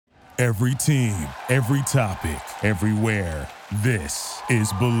Every team, every topic, everywhere. This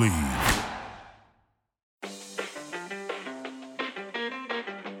is Believe.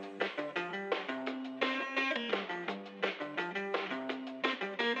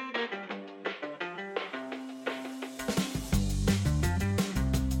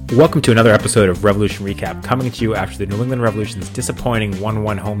 Welcome to another episode of Revolution Recap, coming to you after the New England Revolution's disappointing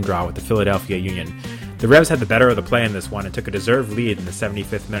 1-1 home draw with the Philadelphia Union. The Revs had the better of the play in this one and took a deserved lead in the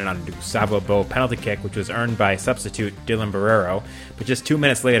 75th minute on a Gustavo Bo penalty kick, which was earned by substitute Dylan Barrero. But just 2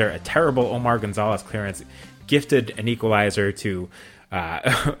 minutes later, a terrible Omar Gonzalez clearance gifted an equalizer to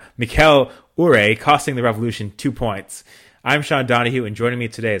Mikel Ure, costing the Revolution 2 points. I'm Sean Donahue, and joining me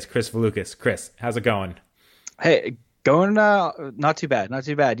today is Chris Valukas. Chris, how's it going? Hey, going not too bad.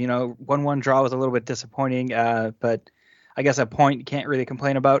 1-1 draw was a little bit disappointing, but I guess a point you can't really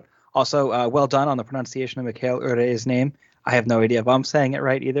complain about. Also, well done on the pronunciation of Mikel Ure's name. I have no idea if I'm saying it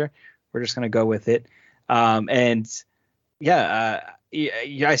right either. We're just going to go with it. I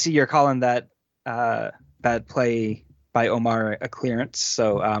see you're calling that bad play by Omar a clearance,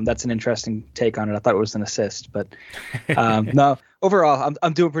 so that's an interesting take on it. I thought it was an assist, but no. Overall,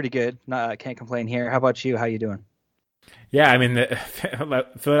 I'm doing pretty good. Can't complain here. How about you? How you doing? Yeah, I mean,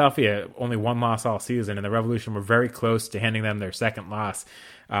 Philadelphia only one loss all season, and the Revolution were very close to handing them their second loss.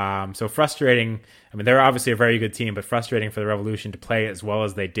 So frustrating. I mean, they're obviously a very good team, but frustrating for the Revolution to play as well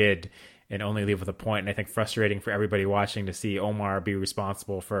as they did and only leave with a point. And I think frustrating for everybody watching to see Omar be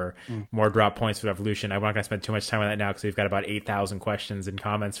responsible for more drop points for the Revolution. I'm not going to spend too much time on that now because we've got about 8,000 questions and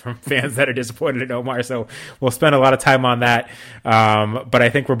comments from fans that are disappointed in Omar. So we'll spend a lot of time on that. But I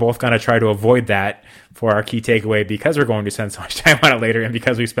think we're both going to try to avoid that for our key takeaway because we're going to spend so much time on it later and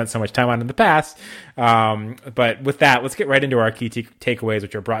because we've spent so much time on it in the past. But with that, let's get right into our key takeaways,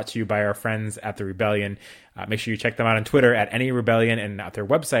 which are brought to you by our friends at The Rebellion. Make sure you check them out on Twitter at AnyRebellion and at their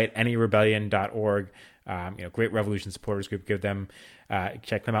website, anyrebellion.org. Great Revolution supporters group.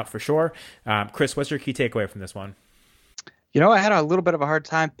 Check them out for sure. Chris, what's your key takeaway from this one? I had a little bit of a hard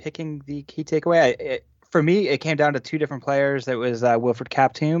time picking the key takeaway. For me, it came down to two different players. It was Wilfred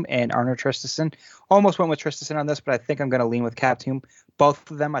Kaptoum and Arno Traustason. Almost went with Traustason on this, but I think I'm going to lean with Kaptoum. Both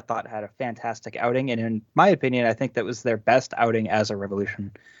of them I thought had a fantastic outing, and in my opinion, I think that was their best outing as a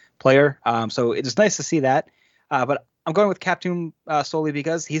Revolution player. So it's nice to see that. But I'm going with Kaptoum solely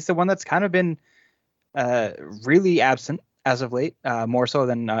because he's the one that's kind of been really absent as of late, more so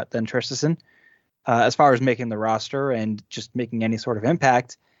than Traustason, as far as making the roster and just making any sort of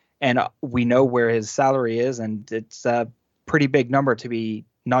impact. And we know where his salary is, and it's a pretty big number to be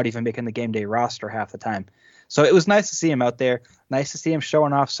not even making the game day roster half the time. So it was nice to see him out there. Nice to see him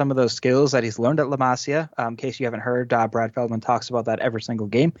showing off some of those skills that he's learned at La Masia. In case you haven't heard, Brad Feldman talks about that every single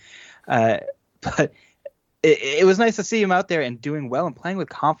game. But it was nice to see him out there and doing well and playing with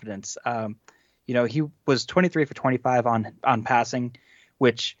confidence. He was 23 for 25 on passing,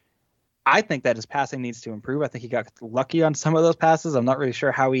 which I think that his passing needs to improve. I think he got lucky on some of those passes. I'm not really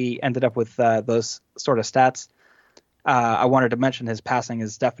sure how he ended up with those sort of stats. I wanted to mention his passing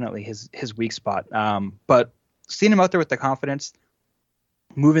is definitely his weak spot. But seeing him out there with the confidence,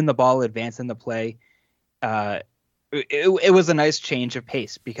 moving the ball, advancing the play, it was a nice change of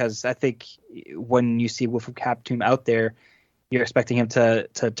pace because I think when you see Wilfred Kaptoum out there, you're expecting him to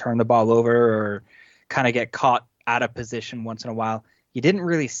turn the ball over or kind of get caught out of position once in a while. You didn't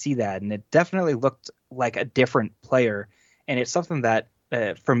really see that, and it definitely looked like a different player. And it's something that,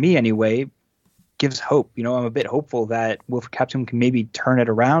 for me anyway, gives hope. I'm a bit hopeful that Wilfred Kaptoum can maybe turn it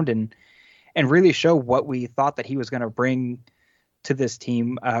around and really show what we thought that he was going to bring to this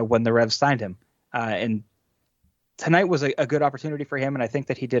team when the Revs signed him. And tonight was a good opportunity for him, and I think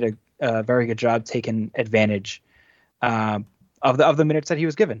that he did a very good job taking advantage of the minutes that he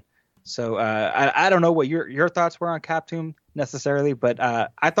was given. So I don't know what your thoughts were on Kaptoum necessarily, but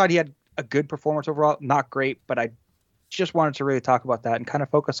I thought he had a good performance overall. Not great, but I just wanted to really talk about that and kind of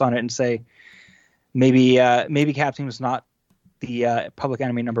focus on it and say maybe Kaptoum is not the public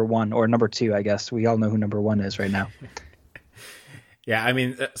enemy number one or number two. I guess we all know who number one is right now. Yeah, I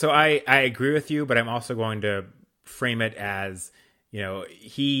mean, so I agree with you, but I'm also going to frame it as,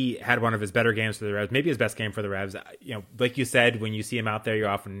 he had one of his better games for the Revs, maybe his best game for the Revs. Like you said, when you see him out there, you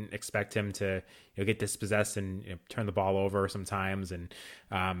often expect him to get dispossessed and turn the ball over sometimes, and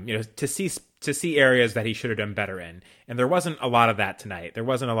to see areas that he should have done better in. And there wasn't a lot of that tonight. There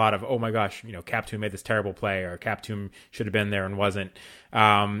wasn't a lot of, oh my gosh, Kaptoum made this terrible play, or Kaptoum should have been there and wasn't.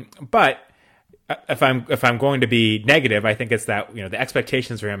 But if I'm going to be negative, I think it's that the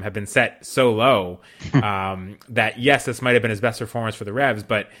expectations for him have been set so low that yes, this might have been his best performance for the Revs,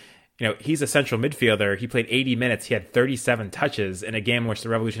 but he's a central midfielder. He played 80 minutes. He had 37 touches in a game in which the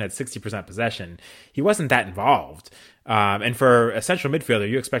Revolution had 60% possession. He wasn't that involved. And for a central midfielder,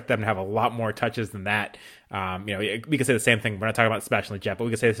 you expect them to have a lot more touches than that. We could say the same thing. We're not talking about Sebastian Lletget, but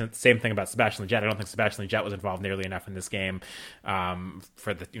we could say the same thing about Sebastian Lletget. I don't think Sebastian Lletget was involved nearly enough in this game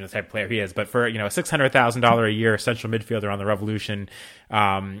for the type of player he is. But for a $600,000 a year central midfielder on the Revolution,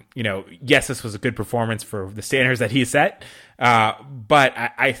 yes, this was a good performance for the standards that he set. But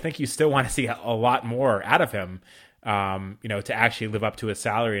I think you still want to see a lot more out of him, to actually live up to his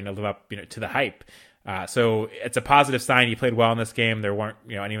salary and to live up, to the hype. So it's a positive sign. He played well in this game. There weren't,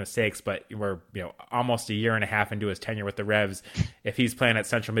 any mistakes, but we're, almost a year and a half into his tenure with the Revs. If he's playing at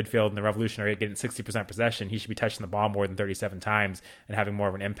central midfield and the Revolution are getting 60% possession, he should be touching the ball more than 37 times and having more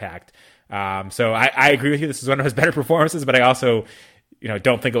of an impact. So I agree with you. This is one of his better performances, but I also,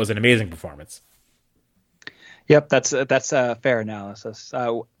 don't think it was an amazing performance. Yep. That's a fair analysis.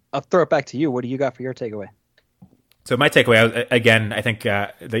 I'll throw it back to you. What do you got for your takeaway? So my takeaway, again, I think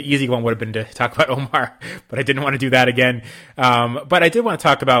the easy one would have been to talk about Omar, but I didn't want to do that again. But I did want to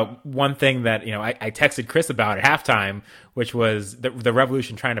talk about one thing that, I texted Chris about at halftime, which was the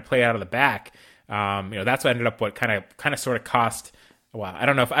Revolution trying to play out of the back. That's what ended up what kind of sort of cost. Well, I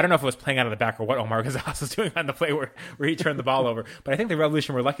don't know if it was playing out of the back or what Omar Gonzalez was doing on the play where he turned the ball over. But I think the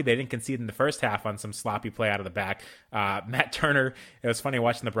Revolution were lucky they didn't concede in the first half on some sloppy play out of the back. Matt Turner, it was funny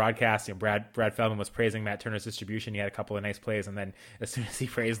watching the broadcast. Brad Feldman was praising Matt Turner's distribution. He had a couple of nice plays, and then as soon as he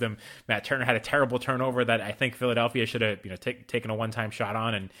praised him, Matt Turner had a terrible turnover that I think Philadelphia should have taken a one-time shot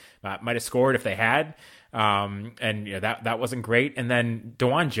on and might have scored if they had. That wasn't great. And then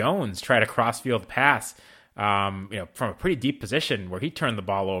DeJuan Jones tried a cross-field pass. From a pretty deep position where he turned the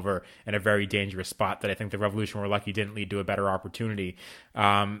ball over in a very dangerous spot that I think the Revolution were lucky didn't lead to a better opportunity.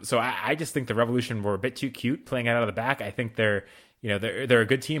 So I just think the Revolution were a bit too cute playing out of the back. I think they're a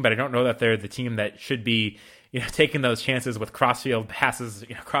good team, but I don't know that they're the team that should be, taking those chances with crossfield passes,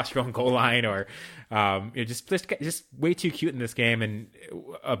 across your own goal line or, just way too cute in this game. And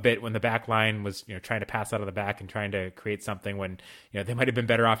a bit when the back line was, trying to pass out of the back and trying to create something when, they might've been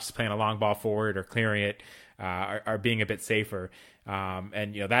better off just playing a long ball forward or clearing it, are being a bit safer.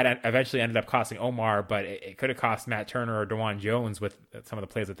 That eventually ended up costing Omar, but it could have cost Matt Turner or DeJuan Jones with some of the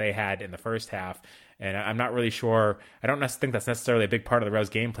plays that they had in the first half. And I'm not really sure. I don't think that's necessarily a big part of the Revs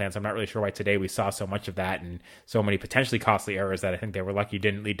game plan. So I'm not really sure why today we saw so much of that and so many potentially costly errors that I think they were lucky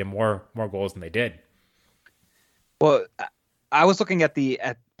didn't lead to more goals than they did. Well, I was looking at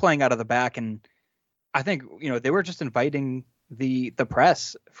playing out of the back, and I think, they were just inviting the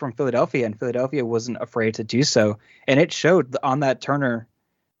press from Philadelphia, and Philadelphia wasn't afraid to do so. And it showed on that Turner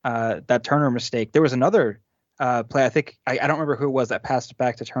mistake. There was another play. I think I don't remember who it was that passed it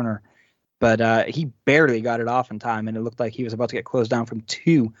back to Turner, but he barely got it off in time, and it looked like he was about to get closed down from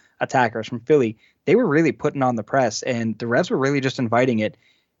two attackers from Philly. They were really putting on the press, and the Revs were really just inviting it.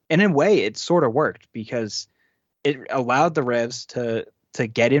 And in a way, it sort of worked because it allowed the Revs to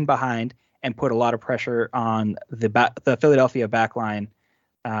get in behind and put a lot of pressure on the Philadelphia backline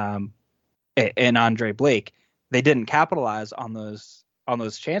and Andre Blake. They didn't capitalize on those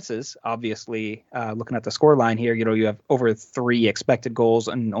chances. Obviously, looking at the score line here, you have over 3 expected goals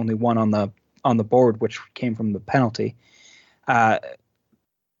and only 1 on the board, which came from the penalty.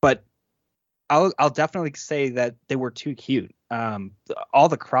 But I'll definitely say that they were too cute. All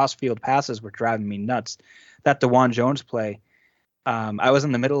the crossfield passes were driving me nuts. That DeJuan Jones play, I was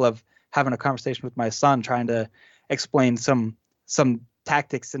in the middle of having a conversation with my son, trying to explain some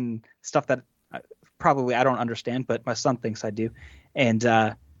tactics and stuff that probably I don't understand, but my son thinks I do. And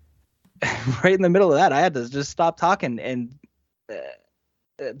right in the middle of that, I had to just stop talking and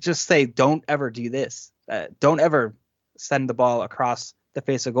just say, don't ever do this. Don't ever send the ball across the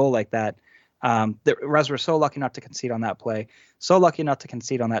face of goal like that. The Revs were so lucky not to concede on that play, so lucky not to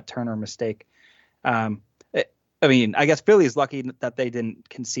concede on that Turner mistake. I guess Philly's lucky that they didn't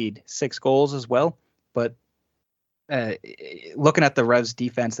concede 6 goals as well. But looking at the Revs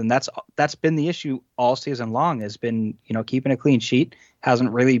defense, and that's been the issue all season long, has been, keeping a clean sheet.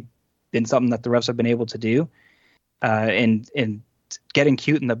 Hasn't really been something that the Revs have been able to do. And getting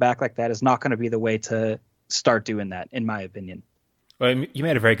cute in the back like that is not going to be the way to start doing that, in my opinion. Well, you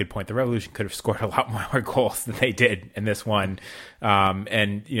made a very good point. The Revolution could have scored a lot more goals than they did in this one.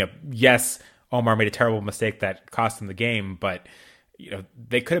 Yes, Omar made a terrible mistake that cost them the game, but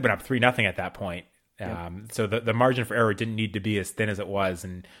they could have been up 3-0 at that point. So the margin for error didn't need to be as thin as it was.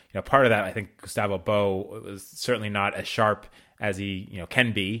 And, part of that, I think Gustavo Bo was certainly not as sharp as he,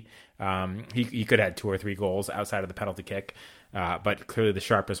 can be. He could have had 2 or 3 goals outside of the penalty kick. but clearly the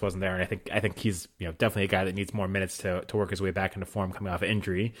sharpness wasn't there. And I think he's definitely a guy that needs more minutes to work his way back into form coming off of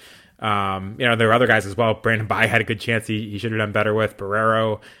injury. There are other guys as well. Brandon Bai had a good chance he should have done better with.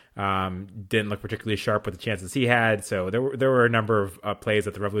 Barrero didn't look particularly sharp with the chances he had. So there were a number of plays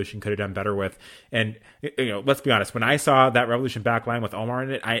that the Revolution could have done better with. And let's be honest, when I saw that Revolution back line with Omar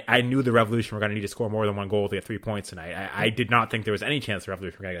in it, I knew the Revolution were going to need to score more than one goal to get 3 points tonight. I did not think there was any chance the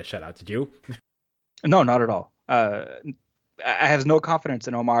Revolution were going to get a shutout. Did you? No, not at all. I have no confidence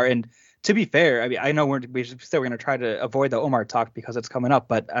in Omar. And to be fair, I mean, I know we're going to try to avoid the Omar talk because it's coming up,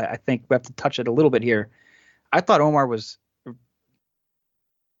 but I think we have to touch it a little bit here. I thought Omar was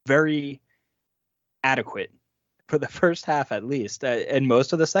very adequate for the first half, at least, and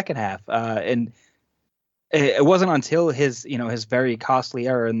most of the second half. And it wasn't until his very costly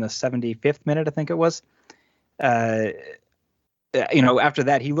error in the 75th minute, I think it was. After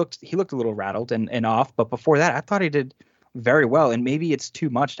that, he looked a little rattled and off. But before that, I thought he did very well. And maybe it's too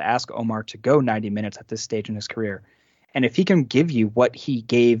much to ask Omar to go 90 minutes at this stage in his career. And if he can give you what he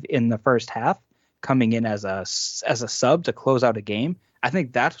gave in the first half, coming in as a sub to close out a game, I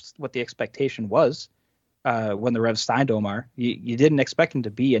think that's what the expectation was when the Revs signed Omar. You didn't expect him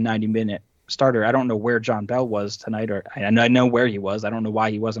to be a 90-minute starter. I don't know where John Bell was tonight, or I know where he was. I don't know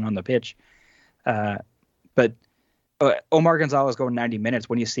why he wasn't on the pitch. But Omar Gonzalez going 90 minutes,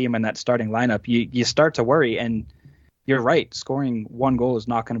 when you see him in that starting lineup, you start to worry. And you're right, scoring one goal is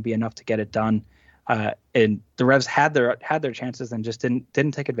not going to be enough to get it done. And the Revs had their chances and just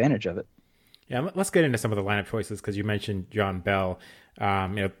didn't take advantage of it. Yeah, let's get into some of the lineup choices because you mentioned John Bell.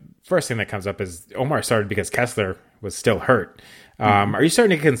 First thing that comes up is Omar started because Kessler was still hurt. Are you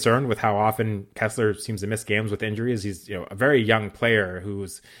starting to get concerned with how often Kessler seems to miss games with injuries? He's a very young player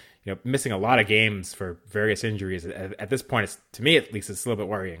who's missing a lot of games for various injuries. At this point, to me at least, it's a little bit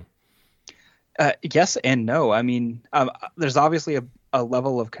worrying. Yes and no. I mean, there's obviously a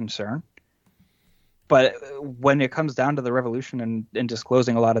level of concern. But when it comes down to the Revolution and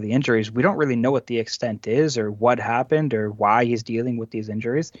disclosing a lot of the injuries, we don't really know what the extent is or what happened or why he's dealing with these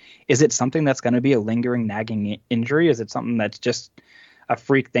injuries. Is it something that's going to be a lingering, nagging injury? Is it something that's just a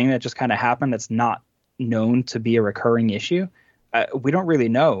freak thing that just kind of happened that's not known to be a recurring issue? We don't really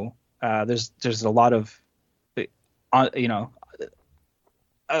know. There's a lot of, not a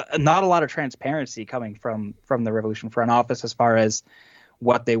lot of transparency coming from the Revolution front office as far as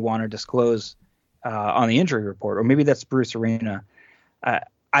what they want to disclose on the injury report, or maybe that's Bruce Arena. I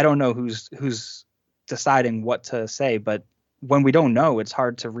don't know who's deciding what to say, but when we don't know, it's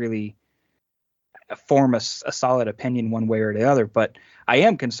hard to really form a solid opinion one way or the other. But I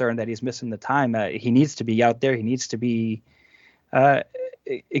am concerned that he's missing the time. He needs to be out there. He needs to be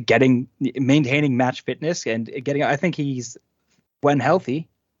maintaining match fitness and getting. I think he's, when healthy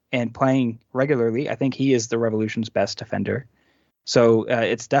and playing regularly, I think he is the Revolution's best defender. So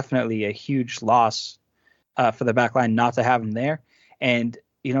it's definitely a huge loss for the back line not to have him there. And,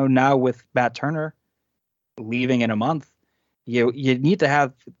 now with Matt Turner leaving in a month, you need to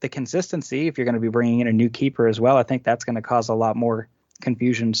have the consistency if you're going to be bringing in a new keeper as well. I think that's going to cause a lot more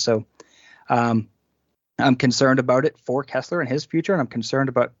confusion. So I'm concerned about it for Kessler and his future, and I'm concerned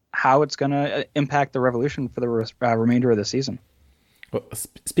about how it's going to impact the Revolution for the remainder of the season. Well,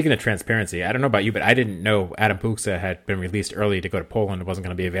 speaking of transparency, I don't know about you, but I didn't know Adam Buksa had been released early to go to Poland and wasn't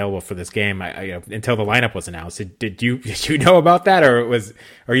going to be available for this game until the lineup was announced. Did you know about that, or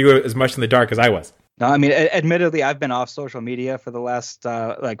are you as much in the dark as I was? No, I mean, admittedly, I've been off social media for the last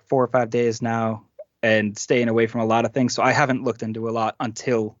 4 or 5 days now and staying away from a lot of things. So I haven't looked into a lot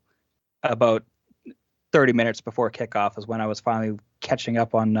until about 30 minutes before kickoff is when I was finally catching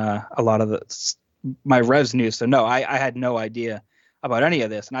up on a lot of my Revs news. So no, I had no idea about any of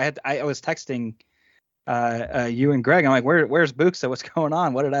this, and I was texting you and Greg. I'm like, where's Buksa? What's going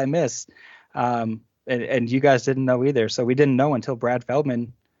on? What did I miss? And you guys didn't know either, so we didn't know until Brad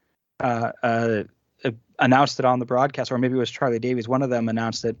Feldman announced it on the broadcast, or maybe it was Charlie Davies. One of them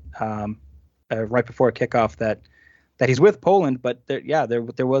announced it right before kickoff that he's with Poland, but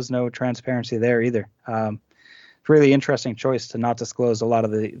there was no transparency there either. Really interesting choice to not disclose a lot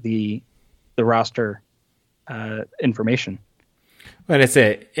of the roster information. And it's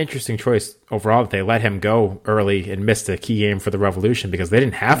an interesting choice overall that they let him go early and missed a key game for the Revolution because they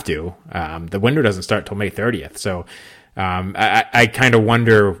didn't have to. The window doesn't start till May 30th. So I kind of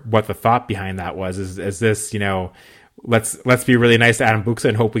wonder what the thought behind that was. Is this, let's be really nice to Adam Buksa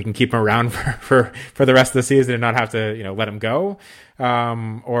and hope we can keep him around for the rest of the season and not have to, let him go?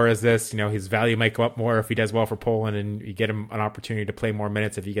 Or is this, his value might go up more if he does well for Poland and you get him an opportunity to play more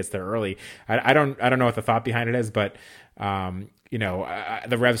minutes if he gets there early? I don't know what the thought behind it is, but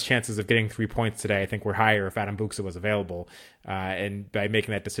the Revs' chances of getting 3 points today, I think, were higher if Adam Buksa was available. And by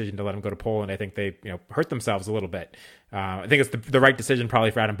making that decision to let him go to Poland, I think they hurt themselves a little bit. I think it's the right decision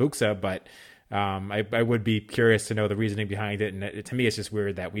probably for Adam Buksa, but I would be curious to know the reasoning behind it. And to me, it's just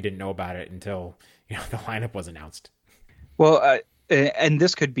weird that we didn't know about it until the lineup was announced. Well, and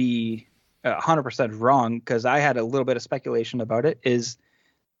this could be 100% wrong because I had a little bit of speculation about it. Is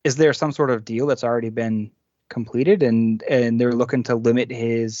there some sort of deal that's already been completed and they're looking to limit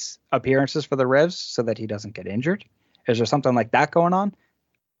his appearances for the Revs so that he doesn't get injured? Is there something like that going on?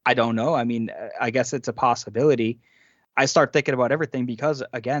 I don't know. I mean, I guess it's a possibility. I start thinking about everything because,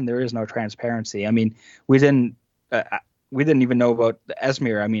 again, there is no transparency. I mean, we didn't even know about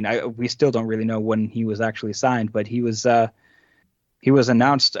Esmir. I mean, we still don't really know when he was actually signed, but he was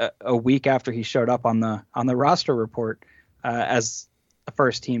announced a week after he showed up on the roster report as a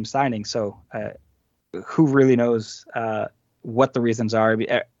first team signing. So who really knows what the reasons are?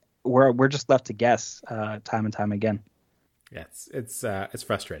 We're just left to guess time and time again. Yeah, it's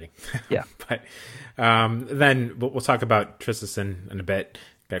frustrating. Yeah, but then we'll talk about Traustason in a bit.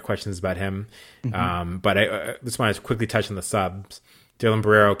 Got questions about him, but I just want to quickly touch on the subs. Dylan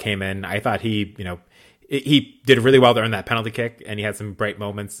Barrero came in. I thought he did really well to earn that penalty kick, and he had some bright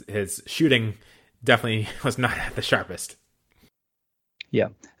moments. His shooting definitely was not at the sharpest. Yeah,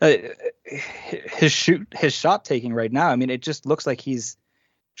 his shot taking right now. I mean, it just looks like he's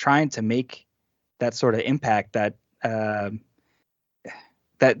trying to make that sort of impact that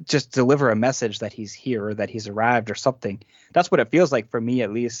just deliver a message that he's here or that he's arrived or something. That's what it feels like for me,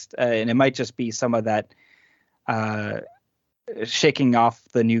 at least. And it might just be some of that shaking off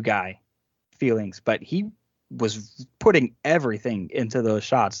the new guy feelings, but he was putting everything into those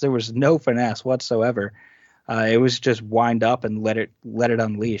shots. There was no finesse whatsoever. It was just wind up and let it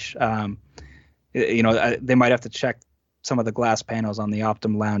unleash. They might have to check some of the glass panels on the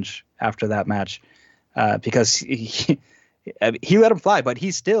Optum Lounge after that match because he let him fly, but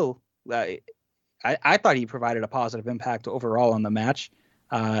he still. I thought he provided a positive impact overall on the match.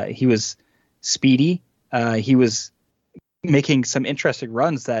 He was speedy. He was making some interesting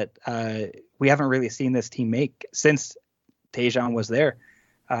runs that we haven't really seen this team make since Tejan was there.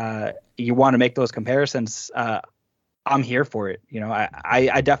 You want to make those comparisons. I'm here for it.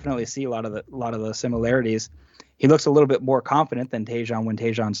 I definitely see a lot of the similarities. He looks a little bit more confident than Tejan when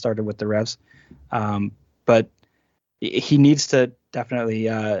Tejan started with the Revs. But he needs to definitely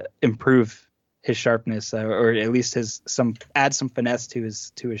improve his sharpness or at least add some finesse to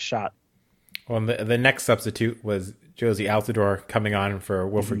his shot. Well, the next substitute was Josie Altidore coming on for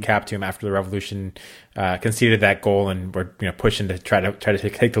Wilfred Kaptoum after the Revolution conceded that goal and were pushing to try to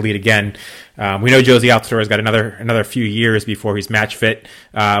take the lead again. We know Josie Altidore has got another few years before he's match fit,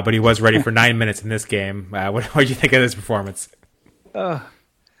 but he was ready for 9 minutes in this game. What did you think of this performance?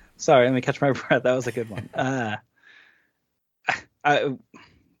 Sorry, let me catch my breath. That was a good one.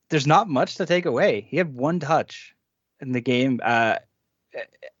 There's not much to take away. He had one touch in the game. The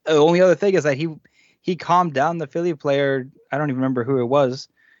only other thing is that he calmed down the Philly player. I don't even remember who it was.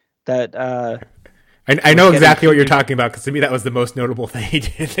 That I know exactly what you're talking about because to me that was the most notable thing he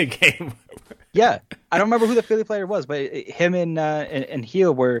did in the game. Yeah, I don't remember who the Philly player was, but him and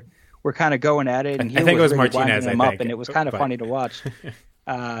Heel were kind of going at it. And I think it was really Martinez. And it was kind of funny to watch.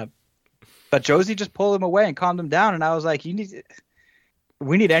 But Josie just pulled him away and calmed him down, and I was like,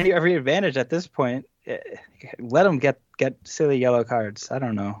 we need every advantage at this point. Let him get silly yellow cards. I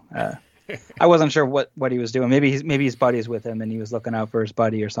don't know. I wasn't sure what he was doing. Maybe his buddy's with him and he was looking out for his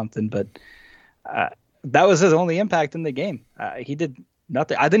buddy or something. But that was his only impact in the game. He did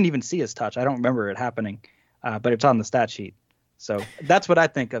nothing. I didn't even see his touch. I don't remember it happening, but it's on the stat sheet. So that's what I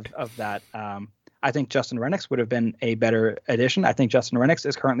think of that. I think Justin Rennicks would have been a better addition. I think Justin Rennicks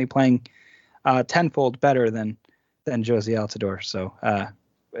is currently playing tenfold better than Josie Altidore. So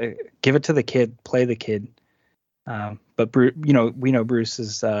give it to the kid, play the kid. But Bruce, we know Bruce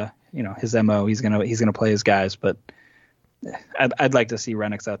is his MO. He's gonna play his guys. But I'd like to see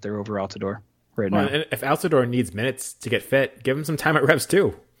Rennicks out there over Altidore now. And if Altidore needs minutes to get fit, give him some time at Revs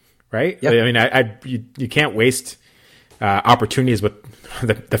too, right? Yep. I mean, you can't waste opportunities with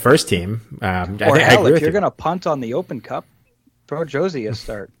the first team. If you're gonna punt on the Open Cup, throw Josie a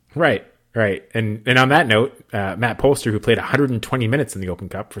start. Right. And on that note, Matt Polster, who played 120 minutes in the Open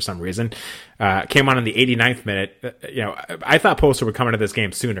Cup for some reason, came on in the 89th minute. I thought Polster would come into this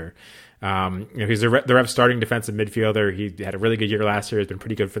game sooner. He's the Revs starting defensive midfielder. He had a really good year last year. He's been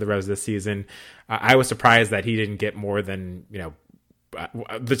pretty good for the Revs this season. I was surprised that he didn't get more than,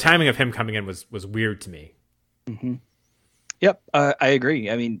 the timing of him coming in was weird to me. Mm-hmm. Yep, I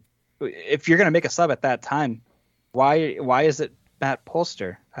agree. I mean, if you're going to make a sub at that time, why is it Matt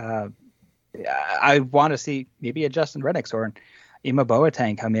Polster. I want to see maybe a Justin Rennicks or an Ima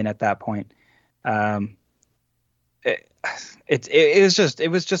Boateng come in at that point. It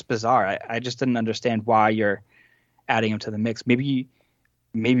was just bizarre. I just didn't understand why you're adding him to the mix. Maybe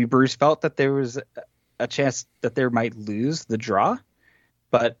Bruce felt that there was a chance that they might lose the draw,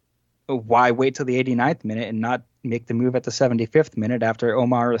 but why wait till the 89th minute and not make the move at the 75th minute after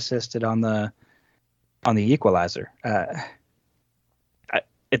Omar assisted on the equalizer?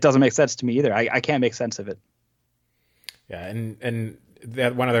 It doesn't make sense to me either. I can't make sense of it. Yeah, and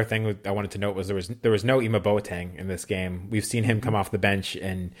that one other thing I wanted to note was there was no Ima Boateng in this game. We've seen him come off the bench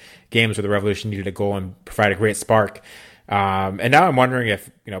in games where the Revolution needed a goal and provide a great spark. And now I'm wondering if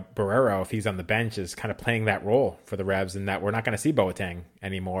Barreiro, if he's on the bench, is kind of playing that role for the Revs, and that we're not going to see Boateng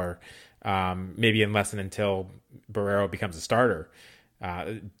anymore, maybe unless and until Barreiro becomes a starter.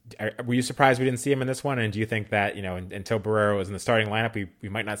 Were you surprised we didn't see him in this one? And do you think that until Barreiro is in the starting lineup, we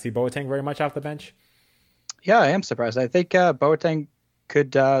might not see Boateng very much off the bench? Yeah, I am surprised. I think Boateng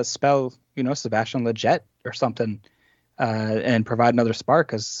could spell Sebastian Lletget or something and provide another spark,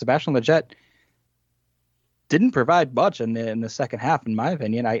 because Sebastian Lletget didn't provide much in the second half, in my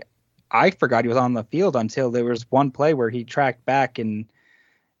opinion. I forgot he was on the field until there was one play where he tracked back and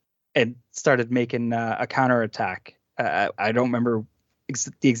started making a counterattack. I don't remember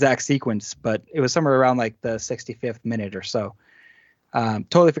the exact sequence, but it was somewhere around like the 65th minute or so.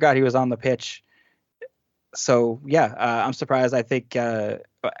 Totally forgot he was on the pitch. So yeah, I'm surprised. I think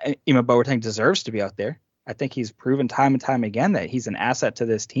Ima Boateng deserves to be out there. I think he's proven time and time again that he's an asset to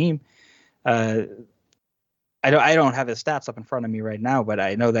this team. I don't have his stats up in front of me right now, but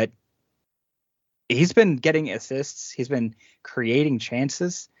I know that he's been getting assists. He's been creating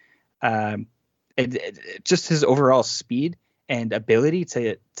chances. Just his overall speed and ability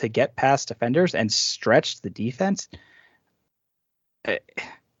to get past defenders and stretch the defense.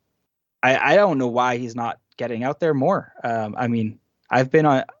 I don't know why he's not getting out there more. I mean, I've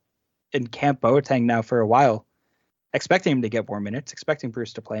been in Camp Boateng now for a while, expecting him to get more minutes, expecting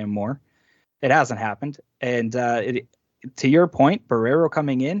Bruce to play him more. It hasn't happened. And to your point, Barreiro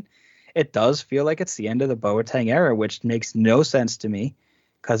coming in, it does feel like it's the end of the Boateng era, which makes no sense to me,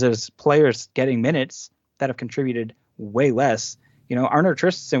 because there's players getting minutes that have contributed way less. Arnar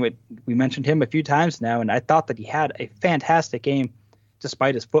Traustason, we mentioned him a few times now, and I thought that he had a fantastic game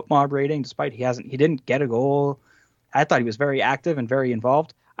despite his foot mob rating, despite he didn't get a goal. I thought he was very active and very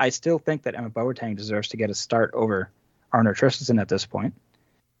involved. I still think that Ima Boateng deserves to get a start over Arnar Traustason at this point.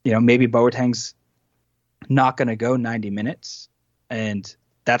 Maybe Boateng's not going to go 90 minutes, and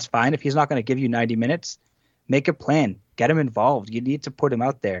that's fine. If he's not going to give you 90 minutes, make a plan. Get him involved. You need to put him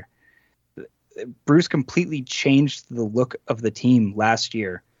out there. Bruce completely changed the look of the team last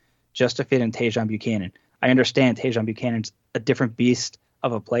year just to fit in Tajon Buchanan. I understand Tajon Buchanan's a different beast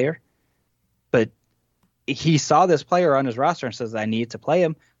of a player, but he saw this player on his roster and says, I need to play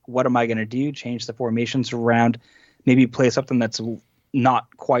him. What am I going to do? Change the formations around, maybe play something that's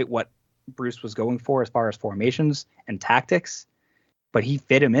not quite what Bruce was going for as far as formations and tactics, but he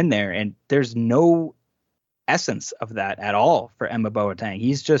fit him in there, and there's no essence of that at all for Ima Boateng.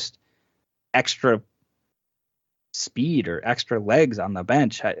 He's just extra speed or extra legs on the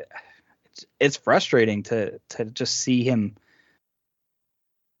bench. It's frustrating to just see him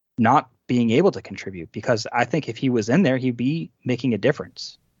not being able to contribute, because I think if he was in there, he'd be making a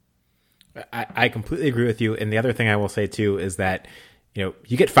difference. I completely agree with you. And the other thing I will say too is that, you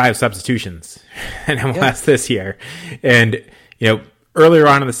get 5 substitutions in MLS this year. And, earlier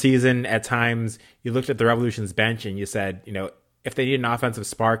on in the season, at times you looked at the Revolution's bench and you said, if they need an offensive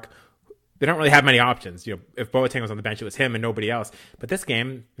spark, they don't really have many options. If Boateng was on the bench, it was him and nobody else. But this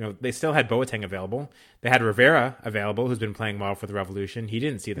game, they still had Boateng available. They had Rivera available, who's been playing well for the Revolution. He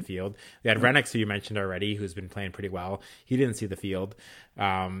didn't see the field. They had Rennicks, who you mentioned already, who's been playing pretty well. He didn't see the field.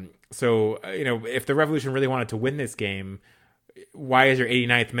 So if the Revolution really wanted to win this game, why is your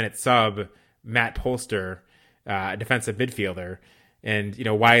 89th minute sub Matt Polster, a defensive midfielder? And,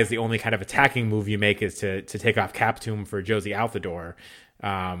 why is the only kind of attacking move you make is to take off Captum for Josie Altidore,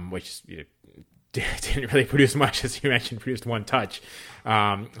 which didn't really produce much, as you mentioned, produced 1 touch.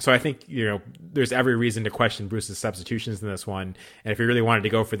 So I think, there's every reason to question Bruce's substitutions in this one. And if he really wanted to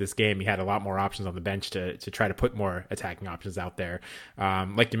go for this game, he had a lot more options on the bench to try to put more attacking options out there.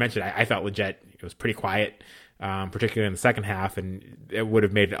 Like you mentioned, I thought Lletget was pretty quiet, particularly in the second half, and it would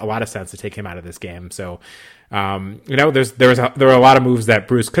have made a lot of sense to take him out of this game. So, there were a lot of moves that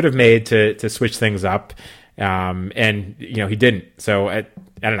Bruce could have made to switch things up. And he didn't. So I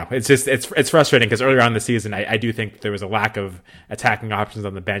don't know. It's just it's frustrating because earlier on in the season, I do think there was a lack of attacking options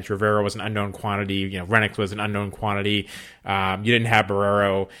on the bench. Rivera was an unknown quantity. Rennick was an unknown quantity. You didn't have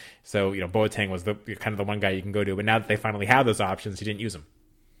Barrero, so Boateng was the kind of the one guy you can go to. But now that they finally have those options, he didn't use them.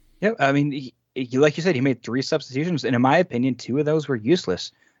 Yeah, I mean, like you said, he made 3 substitutions, and in my opinion, 2 of those were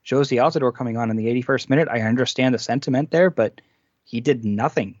useless. Josie Altidore coming on in the 81st minute. I understand the sentiment there, but he did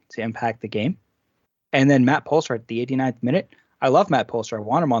nothing to impact the game. And then Matt Polster at the 89th minute. I love Matt Polster. I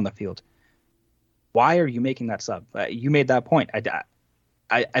want him on the field. Why are you making that sub? You made that point. I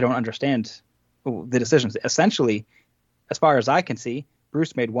don't understand the decisions. Essentially, as far as I can see,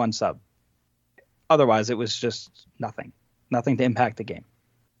 Bruce made 1 sub. Otherwise, it was just nothing to impact the game.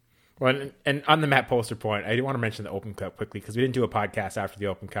 Well, and on the Matt Polster point, I do want to mention the Open Cup quickly because we didn't do a podcast after the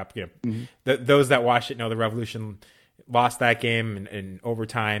Open Cup. Those that watched it know the Revolution lost that game in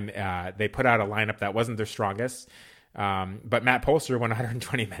overtime. They put out a lineup that wasn't their strongest, but Matt Polster won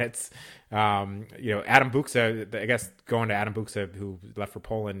 120 minutes. Adam Buksa, I guess going to Adam Buksa, who left for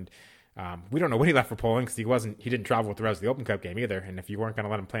Poland. We don't know when he left for Poland because he didn't travel with the rest of the Open Cup game either. And if you weren't going to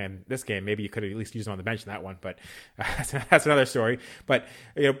let him play in this game, maybe you could have at least used him on the bench in that one. But that's another story. But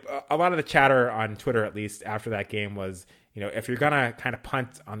a lot of the chatter on Twitter, at least after that game, was if you're going to kind of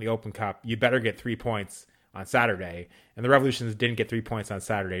punt on the Open Cup, you better get 3 points on Saturday. And the Revolution didn't get 3 points on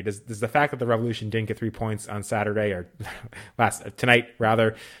Saturday. Does the fact that the Revolution didn't get 3 points on Saturday or tonight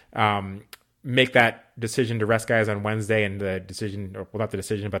rather, make that decision to rest guys on Wednesday and the decision, or well, not the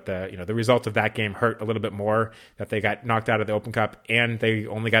decision, but the result of that game hurt a little bit more, that they got knocked out of the Open Cup and they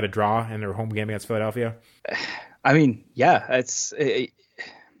only got a draw in their home game against Philadelphia? I mean, yeah,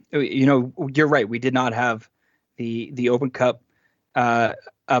 you're right. We did not have the Open Cup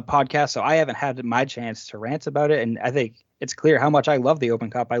podcast, so I haven't had my chance to rant about it. And I think it's clear how much I love the Open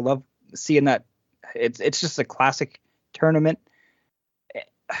Cup. I love seeing that. It's just a classic tournament.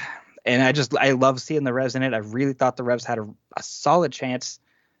 And I love seeing the Revs in it. I really thought the Revs had a solid chance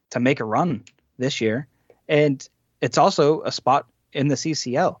to make a run this year. And it's also a spot in the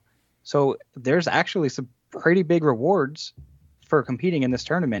CCL. So there's actually some pretty big rewards for competing in this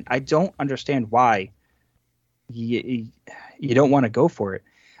tournament. I don't understand why you don't want to go for it.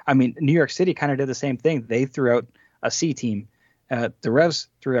 I mean, New York City kind of did the same thing. They threw out a C team. The Revs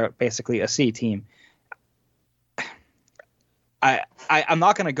threw out basically a C team. I'm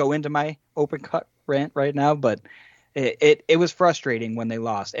not going to go into my Open Cup rant right now, but it was frustrating when they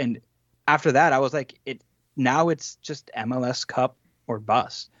lost. And after that, I was like, now it's just MLS Cup or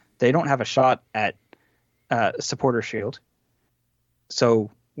bust. They don't have a shot at Supporter Shield.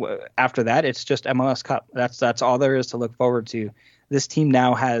 So after that, it's just MLS Cup. That's all there is to look forward to. This team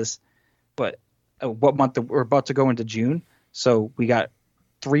now has what month? We're about to go into June, so we got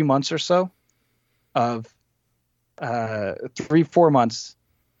 3 months or so of 3-4 months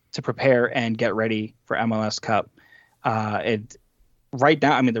to prepare and get ready for MLS Cup. And right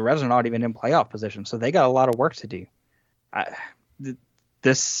now, I mean, the Revs are not even in playoff position, so they got a lot of work to do. It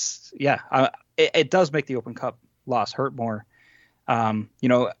does make the Open Cup loss hurt more.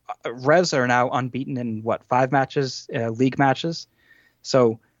 Revs are now unbeaten in 5 matches, league matches.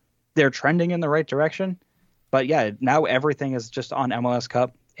 So they're trending in the right direction. But yeah, now everything is just on MLS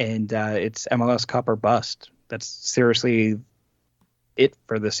Cup, and it's MLS Cup or bust. That's seriously it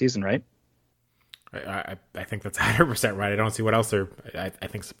for this season, right? I think that's 100% right. I don't see what else there. I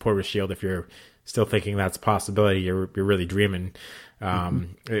think Supporters Shield, if you're still thinking that's a possibility, you're really dreaming.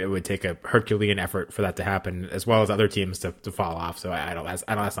 It would take a Herculean effort for that to happen, as well as other teams to fall off. So I know that's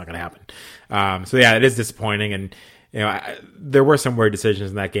not going to happen. So yeah, it is disappointing. And there were some weird decisions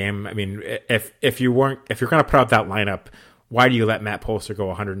in that game. I mean, if you're going to put out that lineup, why do you let Matt Polster go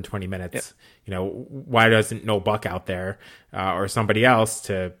 120 minutes? Yep. Why doesn't No Buck out there or somebody else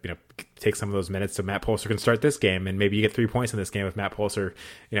to take some of those minutes so Matt Polster can start this game, and maybe you get 3 points in this game with Matt Polster?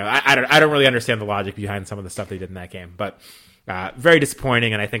 I don't really understand the logic behind some of the stuff they did in that game, but very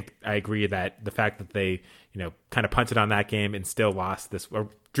disappointing. And I think I agree that the fact that they kind of punted on that game and still lost or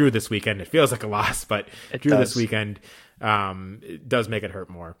drew this weekend, it feels like a loss, but this weekend, it does make it hurt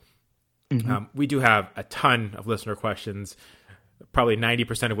more. Mm-hmm. We do have a ton of listener questions, probably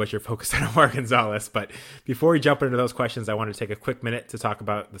 90% of which are focused on Omar Gonzalez. But before we jump into those questions, I want to take a quick minute to talk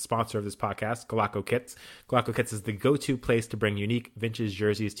about the sponsor of this podcast, Galacco Kits. Galacco Kits is the go-to place to bring unique vintage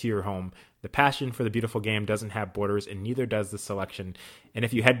jerseys to your home. The passion for the beautiful game doesn't have borders, and neither does the selection. And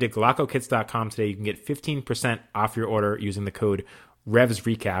if you head to GalaccoKits.com today, you can get 15% off your order using the code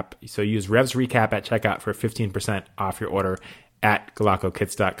RevsRecap. So use RevsRecap at checkout for 15% off your order at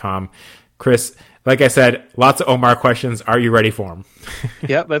GalaccoKits.com. Chris, like I said, lots of Omar questions. Are you ready for them?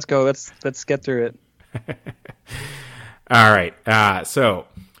 Yep, let's go. Let's get through it. All right. So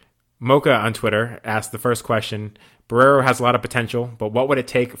Mocha on Twitter asked the first question. Barrero has a lot of potential, but what would it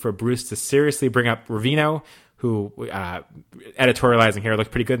take for Bruce to seriously bring up Ravino, who, editorializing here,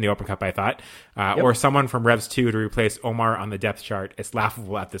 looked pretty good in the Open Cup, I thought, or someone from Revs 2 to replace Omar on the depth chart? It's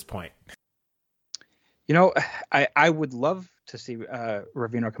laughable at this point. You know, I would love to see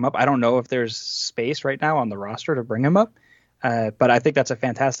Ravino come up. I don't know if there's space right now on the roster to bring him up, but I think that's a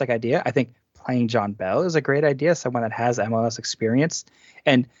fantastic idea. I think playing John Bell is a great idea, someone that has MLS experience.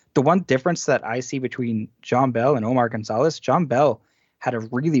 And the one difference that I see between John Bell and Omar Gonzalez, John Bell had a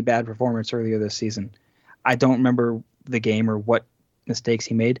really bad performance earlier this season. I don't remember the game or what mistakes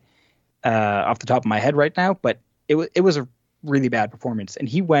he made off the top of my head right now, but it was a really bad performance. And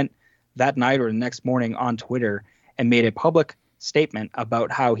he went that night or the next morning on Twitter and made a public statement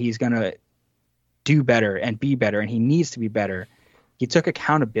about how he's going to do better and be better, and he needs to be better. He took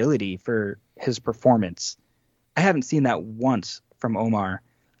accountability for his performance. I haven't seen that once from Omar,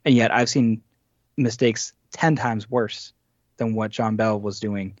 and yet I've seen mistakes 10 times worse than what John Bell was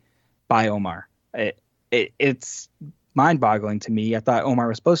doing by Omar. It's mind-boggling to me. I thought Omar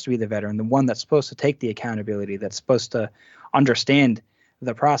was supposed to be the veteran, the one that's supposed to take the accountability, that's supposed to understand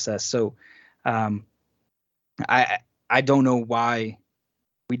the process. So I don't know why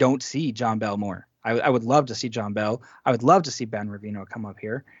we don't see John Bell more. I would love to see John Bell. I would love to see Ben Ravino come up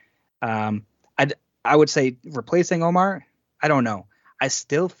here. I would say replacing Omar, I don't know. I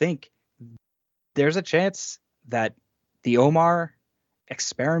still think there's a chance that the Omar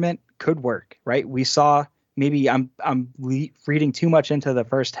experiment could work, right? We saw, maybe I'm reading too much into the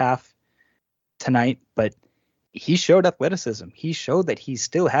first half tonight, but he showed athleticism. He showed that he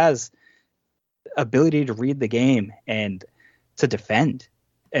still has ability to read the game and to defend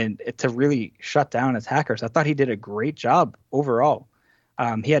and to really shut down attackers. I thought he did a great job overall.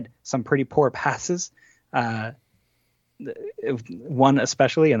 He had some pretty poor passes, one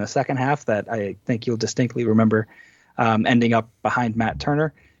especially in the second half that I think you'll distinctly remember, ending up behind Matt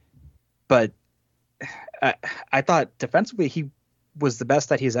Turner. But I thought defensively he was the best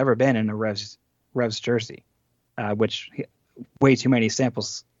that he's ever been in a Revs jersey, which way too many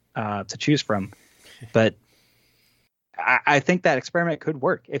samples to choose from. But I think that experiment could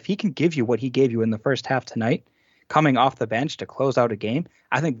work. If he can give you what he gave you in the first half tonight, coming off the bench to close out a game,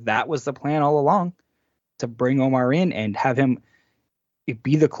 I think that was the plan all along, to bring Omar in and have him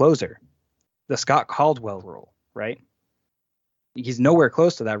be the closer, the Scott Caldwell role, right? He's nowhere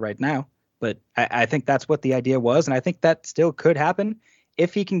close to that right now, but I think that's what the idea was, and I think that still could happen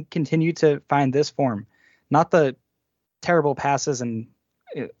if he can continue to find this form, not the terrible passes and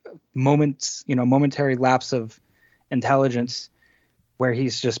momentary lapse of intelligence where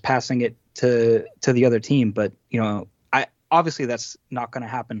he's just passing it to the other team. But obviously that's not going to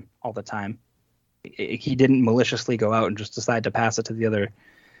happen all the time. He didn't maliciously go out and just decide to pass it to the other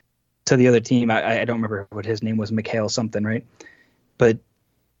team. I don't remember what his name was, Mikhail something, right? But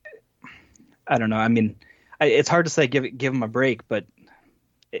I don't know. I mean, it's hard to say give him a break, but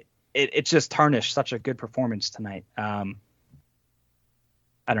it just tarnished such a good performance tonight. I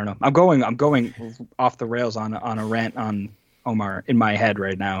don't know. I'm going off the rails on a rant on Omar in my head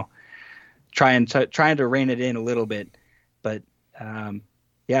right now, trying to rein it in a little bit. But to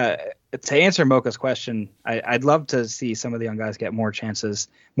answer Mocha's question, I'd love to see some of the young guys get more chances,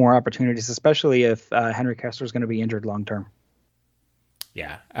 more opportunities, especially if Henry Kessler is going to be injured long term.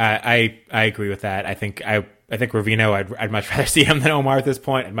 Yeah, I agree with that. I think Ravino, I'd much rather see him than Omar at this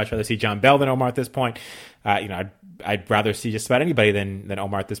point. I'd much rather see John Bell than Omar at this point. I'd rather see just about anybody than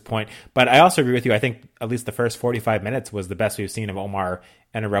Omar at this point. But I also agree with you. I think at least the first 45 minutes was the best we've seen of Omar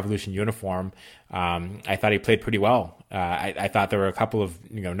in a Revolution uniform. I thought he played pretty well. I thought there were a couple of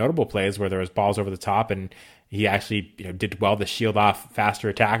notable plays where there was balls over the top, and he actually did well to shield off faster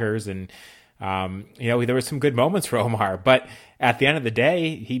attackers. And there were some good moments for Omar. But at the end of the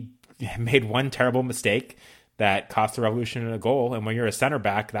day, he made one terrible mistake that cost the Revolution a goal. And when you're a center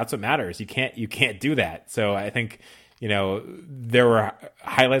back, that's what matters. You can't do that. So I think, there were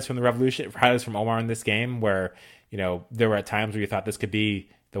highlights from the Revolution, highlights from Omar in this game where, there were at times where you thought this could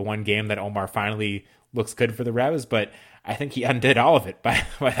be the one game that Omar finally looks good for the Revs, but I think he undid all of it by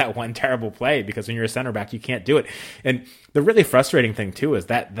that one terrible play, because when you're a center back, you can't do it. And the really frustrating thing too is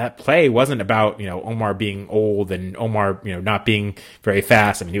that play wasn't about, Omar being old and Omar, not being very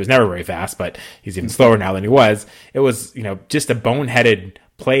fast. I mean, he was never very fast, but he's even slower now than he was. It was, just a boneheaded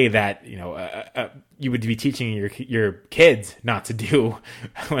play that, you would be teaching your kids not to do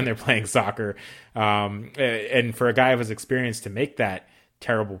when they're playing soccer. And for a guy of his experience to make that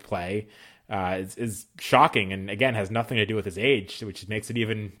terrible play, is shocking, and again has nothing to do with his age, which makes it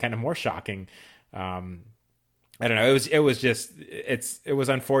even kind of more shocking. I don't know. It was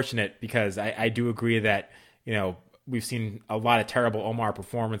unfortunate because I do agree that, we've seen a lot of terrible Omar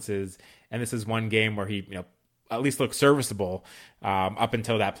performances, and this is one game where he, at least looked serviceable up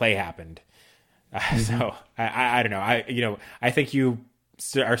until that play happened. So I don't know. I think you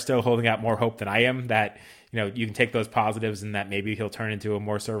are still holding out more hope than I am that, you can take those positives and that maybe he'll turn into a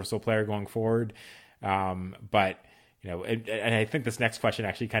more serviceable player going forward. But and I think this next question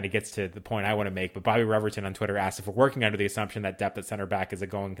actually kind of gets to the point I want to make. But Bobby Reverton on Twitter asked if we're working under the assumption that depth at center back is a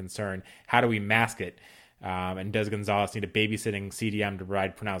going concern, how do we mask it? And does Gonzalez need a babysitting CDM to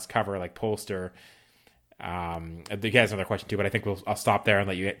provide pronounced cover like Polster? I think he has another question too, but I think I'll stop there and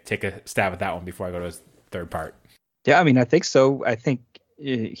let you take a stab at that one before I go to his third part. Yeah, I mean, I think so. I think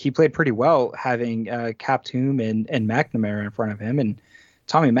he played pretty well having Captoom and McNamara in front of him. And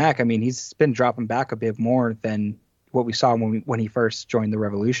Tommy Mack, I mean, he's been dropping back a bit more than what we saw when he first joined the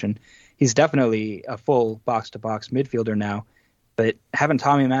Revolution. He's definitely a full box-to-box midfielder now. But having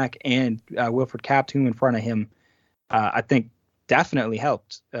Tommy Mack and Wilfred Captoom in front of him, I think definitely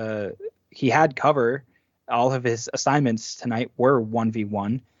helped. He had cover. All of his assignments tonight were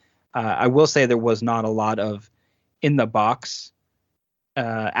 1v1. I will say there was not a lot of in-the-box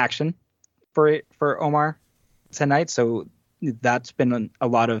action for Omar tonight. So that's been a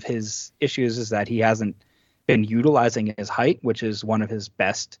lot of his issues, is that he hasn't been utilizing his height, which is one of his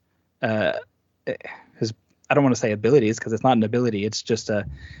best, I don't want to say abilities, because it's not an ability. It's just a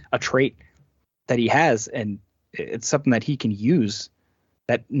trait that he has, and it's something that he can use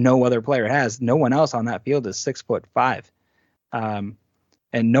that no other player has. No one else on that field is 6'5",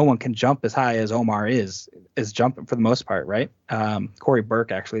 and no one can jump as high as Omar is jumping for the most part, right? Corey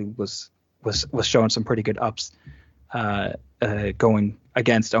Burke actually was showing some pretty good ups going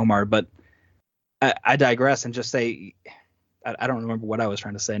against Omar, but I digress and just say I don't remember what I was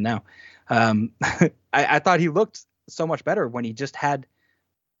trying to say now. I thought he looked so much better when he just had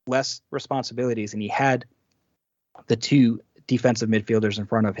less responsibilities and he had the two defensive midfielders in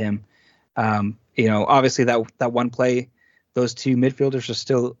front of him. Obviously that one play, those two midfielders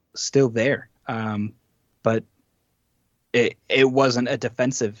are still there. But it wasn't a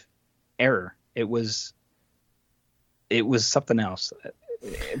defensive error. It was something else.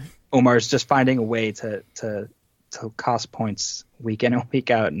 Omar's just finding a way to cost points week in and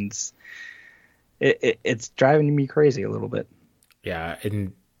week out, and it's driving me crazy a little bit. Yeah,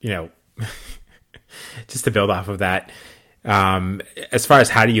 and just to build off of that, as far as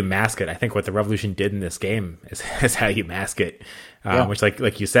how do you mask it, I think what the Revolution did in this game is how you mask it. Which,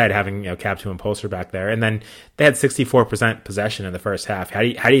 like you said, having Captoom and Polster back there, and then they had 64% possession in the first half. How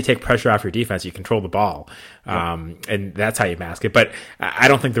do you take pressure off your defense? You control the ball, and that's how you mask it. But I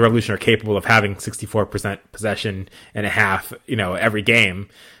don't think the Revolution are capable of having 64% possession and a half, every game.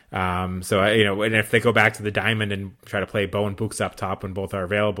 And if they go back to the diamond and try to play Bo and Books up top when both are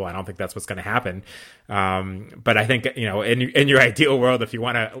available, I don't think that's what's going to happen. But I think, in your ideal world, if you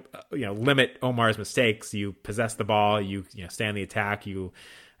want to, limit Omar's mistakes, you possess the ball, you stay on the attack, you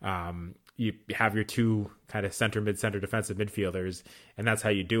have your two kind of center defensive midfielders, and that's how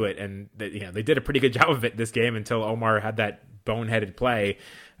you do it. And they did a pretty good job of it this game until Omar had that boneheaded play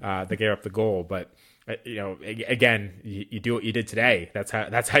that gave up the goal. But again, you do what you did today.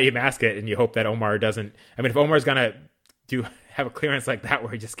 That's how you mask it, and you hope that Omar doesn't. I mean, if Omar's gonna have a clearance like that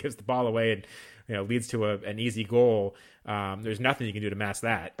where he just gives the ball away and leads to an easy goal, there's nothing you can do to mask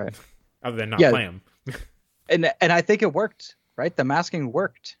that, right, other than not play him. and I think it worked, right? The masking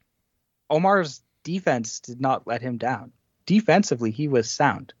worked. Omar's defense did not let him down. Defensively, he was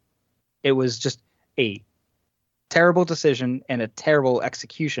sound. It was just a terrible decision and a terrible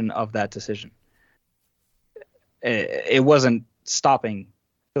execution of that decision. It wasn't stopping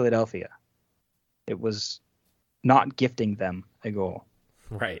Philadelphia. It was not gifting them a goal.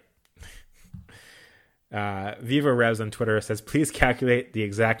 Right. Viva Revs on Twitter says, please calculate the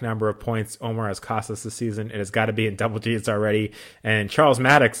exact number of points Omar has cost us this season. It has got to be in double digits already. And Charles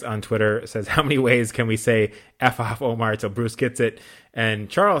Maddox on Twitter says, how many ways can we say F off Omar till Bruce gets it? And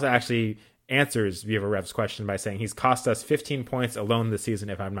Charles actually answers Viva Rev's question by saying he's cost us 15 points alone this season,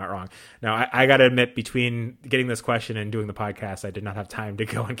 if I'm not wrong. Now, I got to admit, between getting this question and doing the podcast, I did not have time to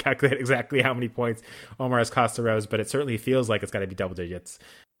go and calculate exactly how many points Omar has cost the Revs, but it certainly feels like it's got to be double digits.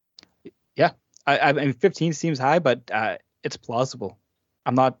 Yeah, I mean, 15 seems high, but it's plausible.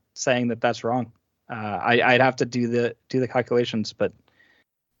 I'm not saying that that's wrong. I'd have to do the calculations, but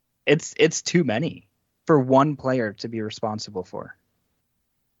it's too many for one player to be responsible for.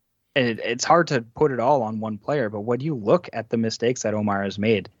 And it's hard to put it all on one player, but when you look at the mistakes that Omar has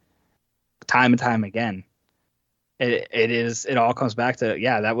made time and time again, It all comes back to,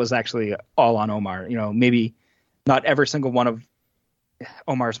 that was actually all on Omar. Maybe not every single one of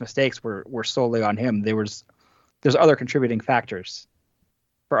Omar's mistakes were solely on him. There's other contributing factors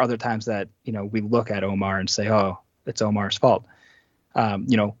for other times that, we look at Omar and say, oh, it's Omar's fault.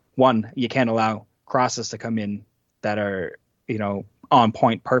 One, you can't allow crosses to come in that are, on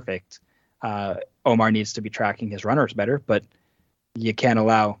point perfect. Omar needs to be tracking his runners better, but you can't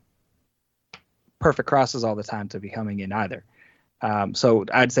allow perfect crosses all the time to be coming in either. So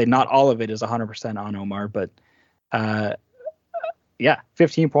I'd say not all of it is 100% on Omar, but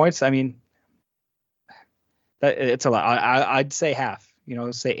 15 points. I mean, it's a lot. I'd say half,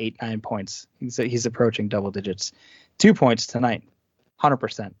 say 8-9 points. He's approaching double digits. 2 points tonight,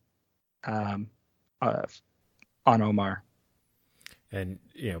 100% on Omar. And,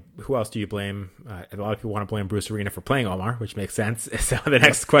 who else do you blame? A lot of people want to blame Bruce Arena for playing Omar, which makes sense. So the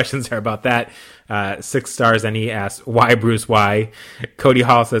next questions are about that. 6 stars, and he asks, why Bruce, why? Cody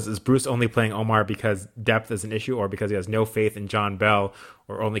Hall says, is Bruce only playing Omar because depth is an issue, or because he has no faith in John Bell,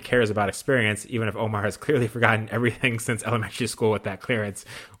 or only cares about experience, even if Omar has clearly forgotten everything since elementary school with that clearance?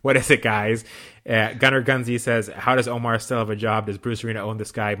 What is it, guys? Gunnar Gunzi says, how does Omar still have a job? Does Bruce Arena own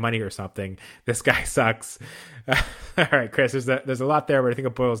this guy money or something? This guy sucks. All right, Chris, there's a lot there, but I think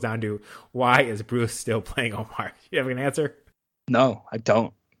it boils down to, why is Bruce still playing Omar? You have an answer? No, I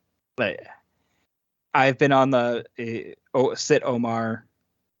don't. But I've been on the sit Omar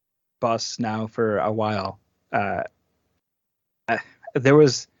bus now for a while. There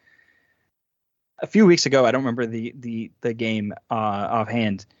was a few weeks ago, I don't remember the game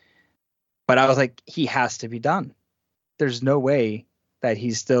offhand, but I was like, he has to be done. There's no way that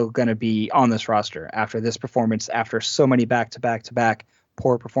he's still going to be on this roster after this performance, after so many back-to-back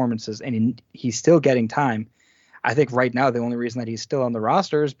poor performances, and he's still getting time. I think right now the only reason that he's still on the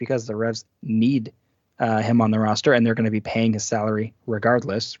roster is because the Revs need him on the roster, and they're going to be paying his salary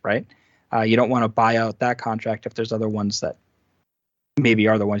regardless, right? You don't want to buy out that contract if there's other ones that maybe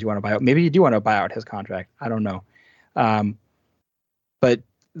are the ones you want to buy out. Maybe you do want to buy out his contract. I don't know. But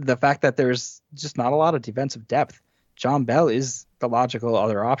the fact that there's just not a lot of defensive depth, John Bell is the logical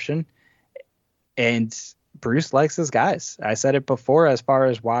other option, and Bruce likes his guys. I said it before as far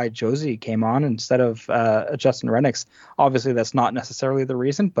as why Josie came on instead of Justin Rennicks. Obviously, that's not necessarily the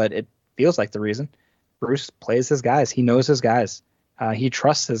reason, but it feels like the reason. Bruce plays his guys. He knows his guys. He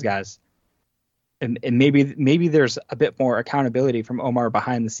trusts his guys. And maybe there's a bit more accountability from Omar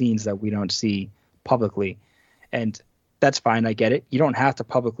behind the scenes that we don't see publicly. And that's fine. I get it. You don't have to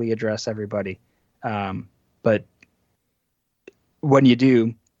publicly address everybody. But when you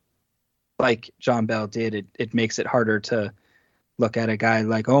do, like John Bell did, it makes it harder to look at a guy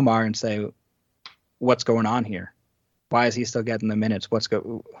like Omar and say, what's going on here? Why is he still getting the minutes? What's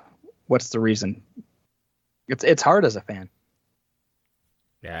the reason? It's hard as a fan.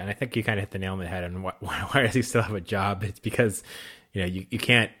 Yeah, and I think you kind of hit the nail on the head on why does he still have a job? It's because, you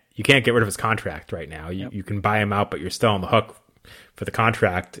can't get rid of his contract right now. You can buy him out, but you're still on the hook for the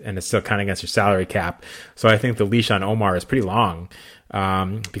contract, and it's still counting against your salary cap. So I think the leash on Omar is pretty long,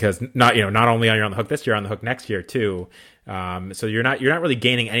 because not only are you on the hook this year, on the hook next year too. So you're not really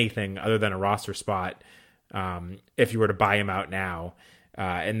gaining anything other than a roster spot if you were to buy him out now.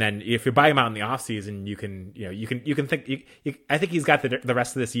 And then if you buy him out in the offseason, you can think. I think he's got the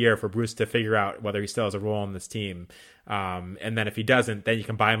rest of this year for Bruce to figure out whether he still has a role in this team. And then if he doesn't, then you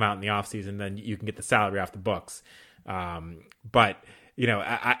can buy him out in the offseason. Then you can get the salary off the books. But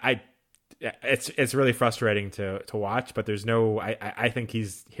it's really frustrating to watch. But there's no. I think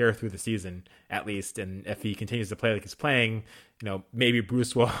he's here through the season at least. And if he continues to play like he's playing, maybe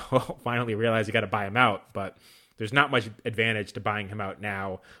Bruce will finally realize you got to buy him out. But there's not much advantage to buying him out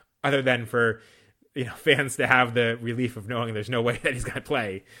now, other than for fans to have the relief of knowing there's no way that he's going to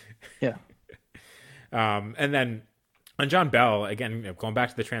play. Yeah. And then on John Bell, again, going back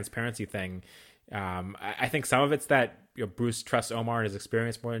to the transparency thing, I think some of it's that Bruce trusts Omar and his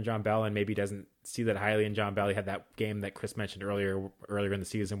experience more than John Bell, and maybe doesn't see that highly in John Bell. He had that game that Chris mentioned earlier in the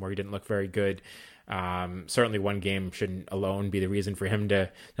season where he didn't look very good. Certainly one game shouldn't alone be the reason for him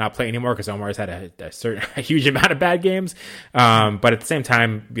to not play anymore, because Omar's had a huge amount of bad games. But at the same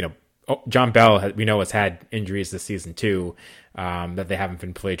time, John Bell, we know, has had injuries this season too, that they haven't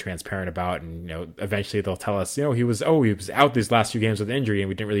been fully transparent about. And, eventually they'll tell us, he was out these last few games with injury and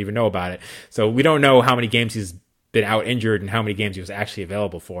we didn't really even know about it. So we don't know how many games he's been out injured and how many games he was actually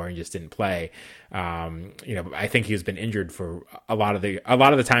available for and just didn't play. I think he's been injured for a lot of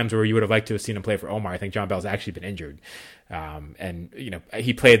the times where you would have liked to have seen him play for Omar. I think John Bell's actually been injured. And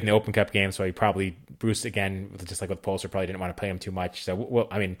he played in the Open Cup game, so he probably, Bruce, again, just like with Polster, probably didn't want to play him too much. So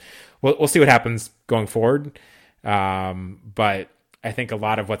we'll see what happens going forward. But I think a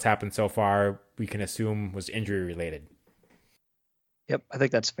lot of what's happened so far, we can assume was injury related. Yep, I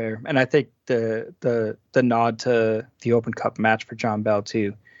think that's fair. And I think the nod to the Open Cup match for John Bell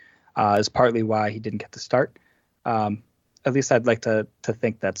too is partly why he didn't get the start. At least I'd like to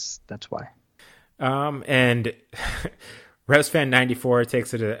think that's why. And Revs fan 94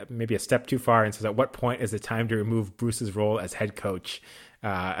 takes it maybe a step too far and says, at what point is it time to remove Bruce's role as head coach?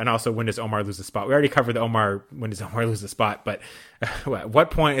 And also, when does Omar lose a spot? We already covered the when does Omar lose a spot, but at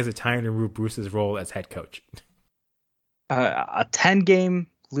what point is it time to remove Bruce's role as head coach? A 10-game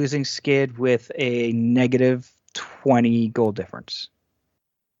losing skid with a negative 20 goal difference.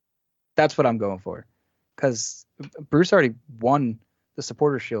 That's what I'm going for. Because Bruce already won the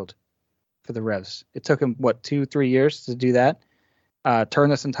Supporters' Shield for the Revs. It took him, 2-3 years to do that? Turn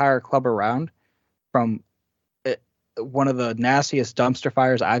this entire club around from one of the nastiest dumpster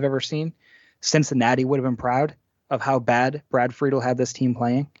fires I've ever seen. Cincinnati would have been proud of how bad Brad Friedel had this team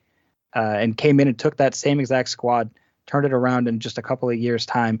playing, and came in and took that same exact squad, turned it around in just a couple of years'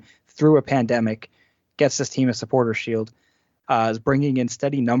 time through a pandemic, gets this team a Supporters' Shield, is bringing in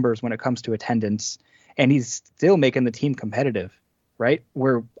steady numbers when it comes to attendance, and he's still making the team competitive, right?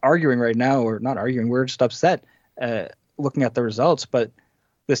 We're arguing right now, or not arguing, we're just upset looking at the results, but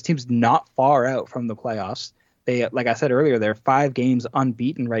this team's not far out from the playoffs. They, like I said earlier, they're 5 games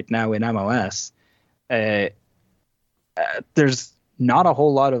unbeaten right now in MLS. There's not a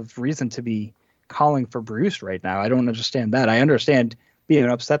whole lot of reason to be calling for Bruce right now. I don't understand that. I understand being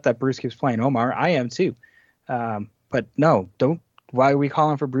upset that Bruce keeps playing Omar. I am too. But no, don't. Why are we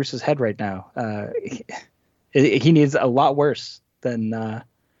calling for Bruce's head right now? He needs a lot worse than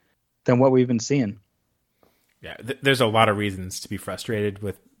what we've been seeing. Yeah, there's a lot of reasons to be frustrated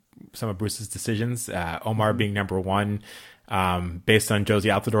with some of Bruce's decisions. Omar being number one, based on Josie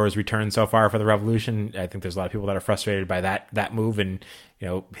Altidor's return so far for the Revolution. I think there's a lot of people that are frustrated by that move and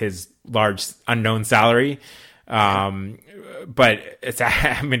his large unknown salary. But it's,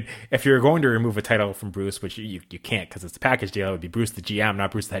 I mean, if you're going to remove a title from Bruce, which you can't because it's a package deal, it would be Bruce the GM,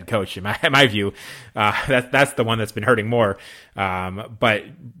 not Bruce the head coach. In my view, that's the one that's been hurting more.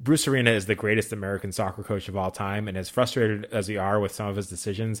 But Bruce Arena is the greatest American soccer coach of all time, and as frustrated as we are with some of his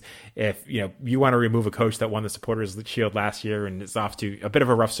decisions, if you want to remove a coach that won the Supporters Shield last year and is off to a bit of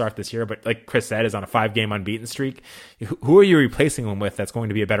a rough start this year, but like Chris said, is on a 5-game unbeaten streak, who are you replacing him with that's going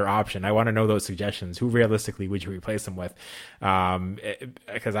to be a better option? I want to know those suggestions. Who realistically would you replace him with?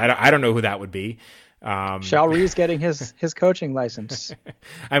 Because I don't know who that would be. Shalree's getting his coaching license.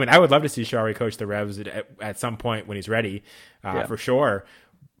 I mean, I would love to see Shalree coach the Revs at some point when he's ready, for sure.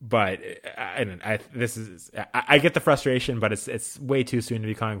 But I get the frustration, but it's way too soon to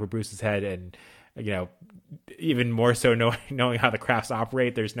be calling for Bruce's head, and even more so knowing how the Crafts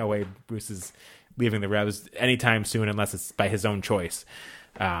operate. There's no way Bruce is leaving the Revs anytime soon unless it's by his own choice.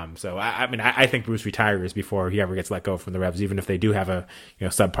 So I think Bruce retires before he ever gets let go from the Revs, even if they do have a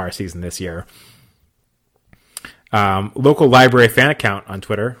subpar season this year. Local library fan account on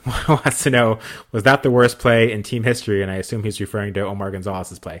Twitter wants to know, was that the worst play in team history? And I assume he's referring to Omar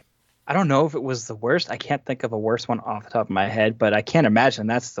Gonzalez's play. I don't know if it was the worst. I can't think of a worse one off the top of my head, but I can't imagine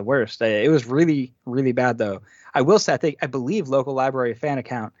that's the worst. It was really, really bad, though. I will say, I believe local library fan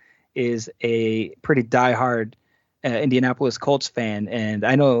account is a pretty diehard Indianapolis Colts fan, and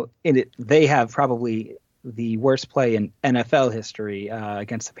I know they have probably the worst play in NFL history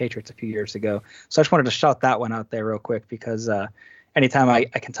against the Patriots a few years ago. So I just wanted to shout that one out there real quick because anytime I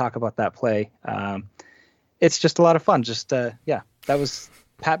can talk about that play, it's just a lot of fun. That was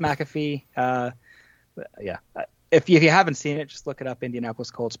Pat McAfee. If you haven't seen it, just look it up.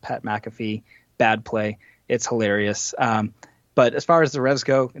 Indianapolis Colts, Pat McAfee, bad play. It's hilarious. But as far as the Revs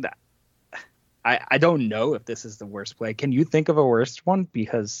go, I don't know if this is the worst play. Can you think of a worst one?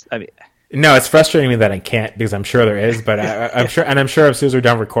 Because no, it's frustrating me that I can't, because I'm sure there is, but I'm sure as soon as we're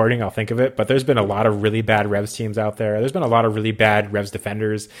done recording, I'll think of it. But there's been a lot of really bad Revs teams out there. There's been a lot of really bad Revs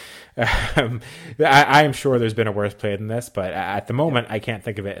defenders. I am sure there's been a worse play than this, but at the moment, I can't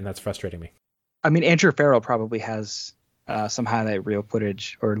think of it, and that's frustrating me. I mean, Andrew Farrell probably has some highlight reel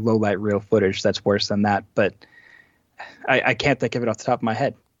footage or low light reel footage that's worse than that, but I can't think of it off the top of my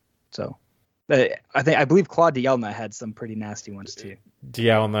head. So I believe Claude Dielna had some pretty nasty ones too.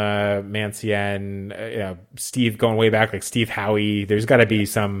 Dielna, Mancien, Steve going way back, like Steve Howie. There's got to be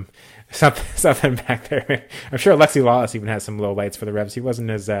something back there. I'm sure Alexi Lawless even has some low lights for the Revs. He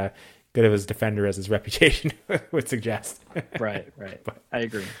wasn't as good of a defender as his reputation would suggest. Right. But, I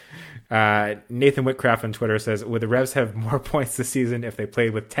agree. Nathan Whitcraft on Twitter says, would the Revs have more points this season if they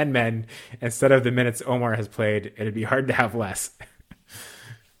played with 10 men instead of the minutes Omar has played? It'd be hard to have less.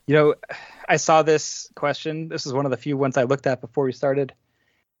 I saw this question. This is one of the few ones I looked at before we started,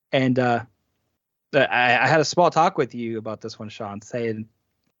 and I had a small talk with you about this one, Sean, saying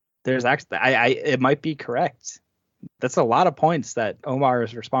there's actually it might be correct. That's a lot of points that Omar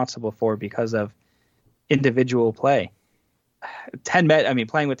is responsible for because of individual play. 10 men. I mean,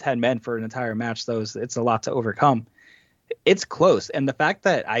 playing with 10 men for an entire match, it's a lot to overcome. It's close, and the fact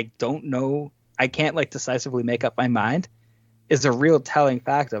that I don't know, I can't like decisively make up my mind, is a real telling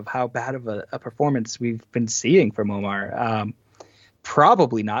fact of how bad of a performance we've been seeing from Omar.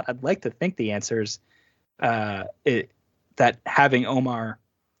 Probably not. I'd like to think the answer is that having Omar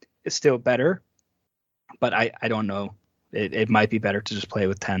is still better, but I don't know. It might be better to just play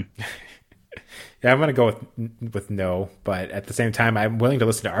with 10. Yeah, I'm going to go with no, but at the same time, I'm willing to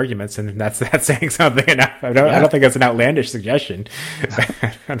listen to arguments, and that's saying something enough. I don't think that's an outlandish suggestion,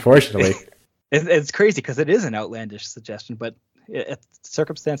 unfortunately. It's crazy because it is an outlandish suggestion, but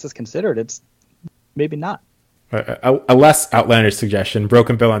circumstances considered, it's maybe not. A less outlandish suggestion.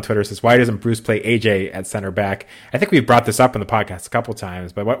 Broken Bill on Twitter says, "Why doesn't Bruce play AJ at center back?" I think we've brought this up in the podcast a couple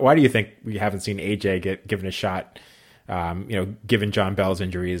times, but why do you think we haven't seen AJ get given a shot? Given John Bell's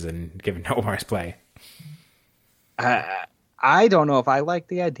injuries and given Omar's play. I don't know if I like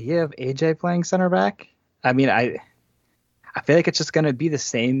the idea of AJ playing center back. I mean, I feel like it's just going to be the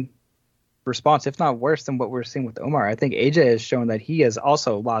same response, if not worse, than what we're seeing with Omar. I think AJ has shown that he has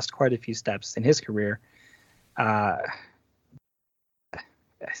also lost quite a few steps in his career. I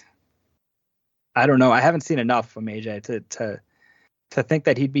don't know. I haven't seen enough from AJ to think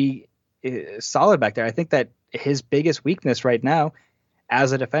that he'd be solid back there. I think that his biggest weakness right now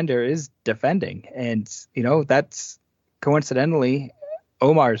as a defender is defending. And, that's coincidentally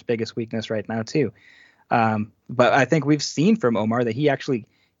Omar's biggest weakness right now too. But I think we've seen from Omar that he actually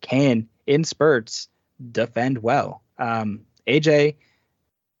can, in spurts, defend well. AJ,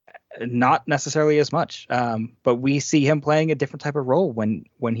 not necessarily as much, but we see him playing a different type of role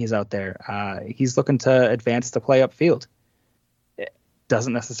when he's out there. He's looking to advance the play upfield. It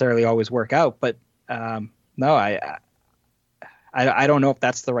doesn't necessarily always work out, but no, I don't know if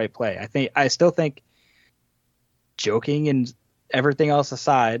that's the right play. I still think, joking and everything else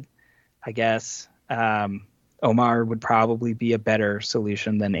aside, I guess Omar would probably be a better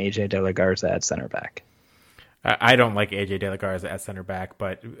solution than AJ De La Garza at center back. I don't like AJ De La Garza at center back,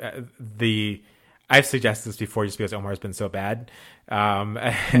 but I've suggested this before just because Omar's been so bad. And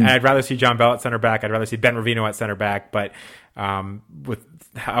I'd rather see John Bell at center back. I'd rather see Ben Ravino at center back. But with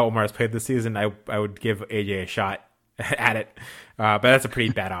how Omar's played this season, I would give AJ a shot at it. But that's a pretty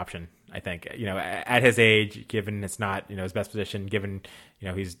bad option, I think. At his age, given it's not his best position, given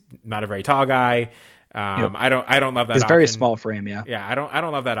he's not a very tall guy. Yep. I don't love that. He's option. Very small frame, yeah. Yeah, I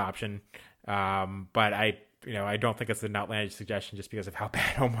don't love that option. But I don't think it's an outlandish suggestion just because of how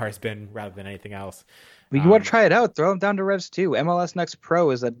bad Omar has been rather than anything else. Well, you want to try it out? Throw him down to Revs 2. MLS Next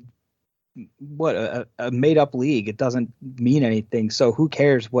Pro is a made up league. It doesn't mean anything. So who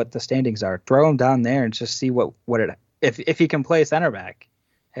cares what the standings are? Throw him down there and just see if he can play center back.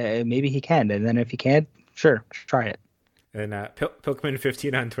 Maybe he can, and then if he can't, sure, try it. And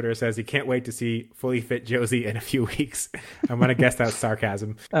Pilkman15 on Twitter says he can't wait to see fully fit Josie in a few weeks. I'm gonna guess that's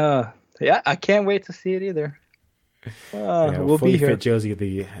sarcasm. Yeah, I can't wait to see it either. We'll fully be here. fit Josie,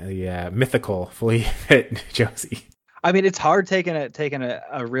 the mythical fully fit Josie. I mean, it's hard taking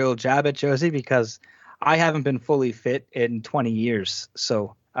a real jab at Josie because I haven't been fully fit in 20 years.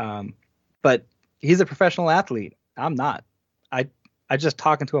 So, but he's a professional athlete. I'm not. I just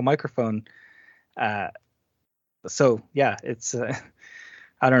talk into a microphone. So yeah, it's.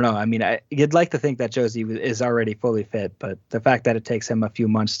 I don't know. I mean, you'd like to think that Josie is already fully fit, but the fact that it takes him a few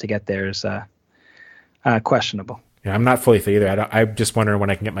months to get there is questionable. Yeah, I'm not fully fit either. I'm just wondering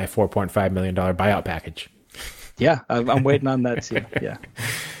when I can get my $4.5 million buyout package. Yeah, I'm waiting on that too. Yeah.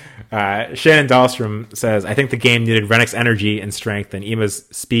 Shannon Dahlstrom says, I think the game needed Rennick's energy and strength and Ima's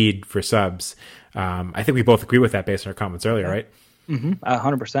speed for subs. I think we both agree with that based on our comments earlier, right?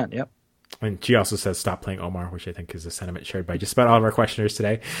 100%. Yep. And she also says, stop playing Omar, which I think is a sentiment shared by just about all of our questioners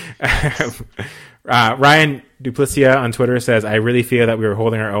today. Ryan Duplicia on Twitter says, I really feel that we were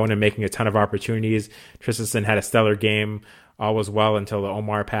holding our own and making a ton of opportunities. Tristan had a stellar game. All was well until the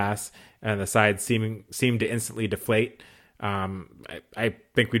Omar pass, and the side seemed to instantly deflate. I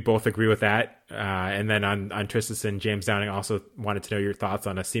think we'd both agree with that. And then on Tristan, James Downing also wanted to know your thoughts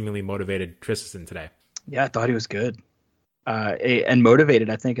on a seemingly motivated Tristan today. Yeah, I thought he was good. And motivated,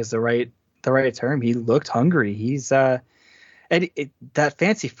 I think, is the right term. He looked hungry. He's that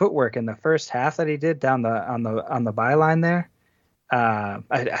fancy footwork in the first half that he did on the byline there. I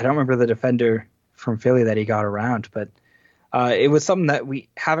don't remember the defender from Philly that he got around, but It was something that we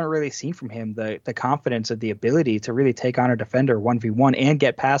haven't really seen from him, the confidence and the ability to really take on a defender 1v1 and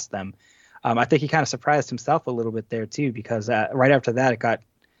get past them. I think he kind of surprised himself a little bit there too, because right after that, it got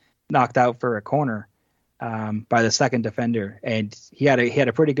knocked out for a corner by the second defender, and he had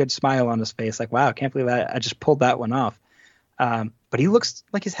a pretty good smile on his face, like, wow, I can't believe I just pulled that one off. But he looks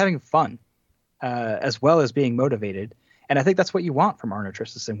like he's having fun as well as being motivated, and I think that's what you want from Arne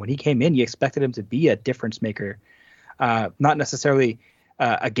Traustason. When he came in, you expected him to be a difference maker, not necessarily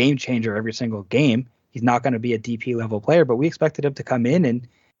a game changer every single game. He's not going to be a DP level player, but we expected him to come in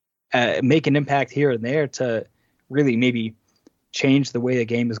and make an impact here and there to really maybe change the way the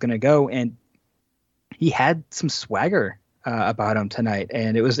game is going to go. And he had some swagger about him tonight,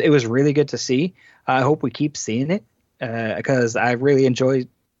 and it was really good to see. I hope we keep seeing it because I really enjoyed,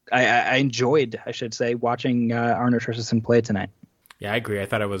 I should say, watching Arne Traustason play tonight. Yeah, I agree. I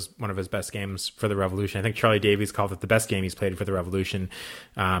thought it was one of his best games for the Revolution. I think Charlie Davies called it the best game he's played for the Revolution.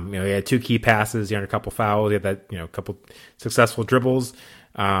 He had 2 key passes, he had a couple fouls, he had that, couple successful dribbles.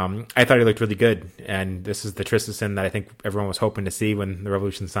 I thought he looked really good, and this is the Traustason that I think everyone was hoping to see when the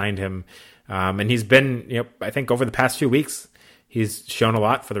Revolution signed him. And he's been, I think over the past few weeks, he's shown a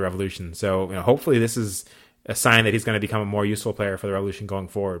lot for the Revolution. So, hopefully this is a sign that he's going to become a more useful player for the Revolution going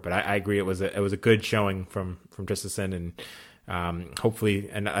forward. But I agree, it was a good showing from Traustason, and hopefully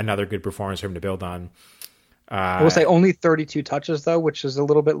another good performance for him to build on. I will say only 32 touches though, which is a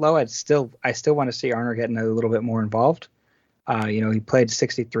little bit low. I still want to see Arne getting a little bit more involved. He played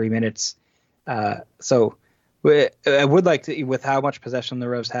 63 minutes. So I would like to, with how much possession the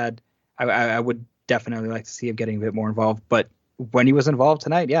Revs had, I would definitely like to see him getting a bit more involved. But when he was involved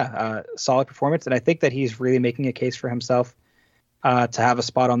tonight, solid performance. And I think that he's really making a case for himself to have a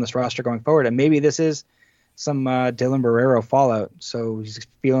spot on this roster going forward. And maybe this is some Dylan Barrero fallout. So he's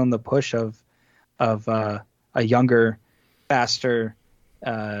feeling the push of a younger, faster,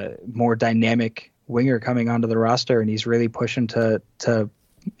 more dynamic winger coming onto the roster, and he's really pushing to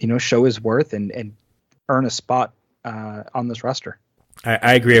show his worth and earn a spot on this roster.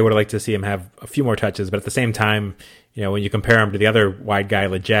 I agree. I would have liked to see him have a few more touches, but at the same time, when you compare him to the other wide guy,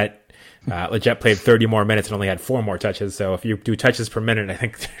 Leggett played 30 more minutes and only had 4 more touches. So if you do touches per minute, I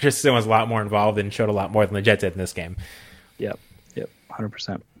think Traustason was a lot more involved and showed a lot more than Leggett did in this game. Yep,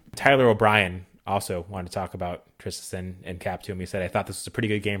 100%. Tyler O'Brien also wanted to talk about Traustason and Captoom. He said, I thought this was a pretty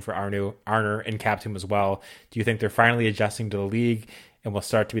good game for Arne and Captoom as well. Do you think they're finally adjusting to the league and will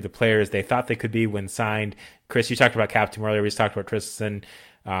start to be the players they thought they could be when signed? Chris, you talked about Captoom earlier. We just talked about Traustason.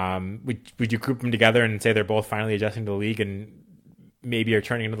 Would you group them together and say they're both finally adjusting to the league and maybe are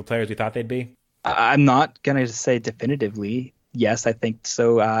turning into the players we thought they'd be? I'm not going to say definitively yes, I think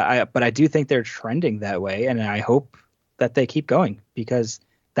so. But I do think they're trending that way, and I hope that they keep going because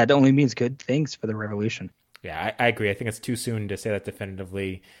that only means good things for the Revolution. Yeah, I agree. I think it's too soon to say that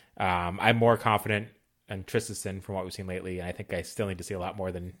definitively. I'm more confident in Traustason from what we've seen lately, and I think I still need to see a lot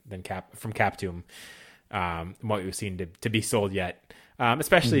more than from Captoom, what we've seen to be sold yet.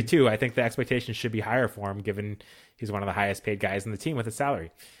 Especially, too, I think the expectations should be higher for him, given he's one of the highest paid guys in the team with his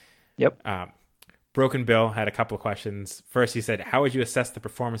salary. Yep. Broken Bill had a couple of questions. First, he said, how would you assess the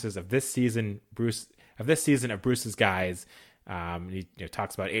performances of this season of Bruce's guys? He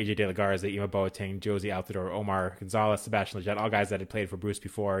talks about AJ De La Garza, Ima Boateng, Josie Altidore, Omar Gonzalez, Sebastian Leggett, all guys that had played for Bruce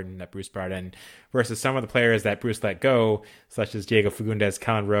before and that Bruce brought in, versus some of the players that Bruce let go, such as Diego Fagundes,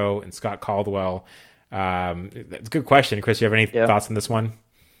 Kellen Rowe, and Scott Caldwell. It's a good question. Chris, you have any thoughts on this one?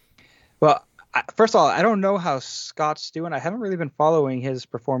 Well, first of all, I don't know how Scott's doing. I haven't really been following his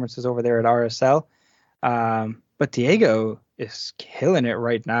performances over there at RSL. But Diego is killing it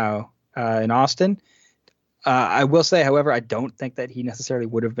right now in Austin. I will say, however, I don't think that he necessarily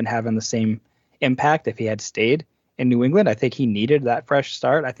would have been having the same impact if he had stayed in New England. I think he needed that fresh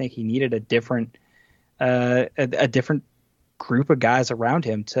start. I think he needed a different group of guys around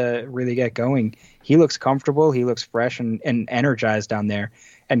him to really get going. He looks comfortable. He looks fresh and energized down there.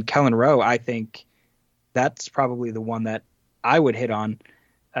 And Kellen Rowe, I think that's probably the one that I would hit on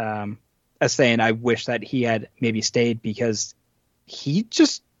as saying I wish that he had maybe stayed, because he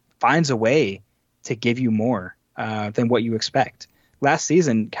just finds a way to give you more than what you expect. Last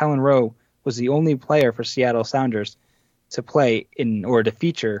season, Kellen Rowe was the only player for Seattle Sounders to play in or to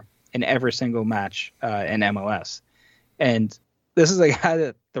feature in every single match in MLS. And this is a guy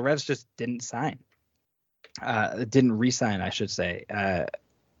that the Revs just didn't sign. Didn't re-sign, I should say.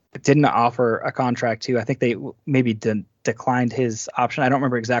 Didn't offer a contract to. I think they maybe declined his option. I don't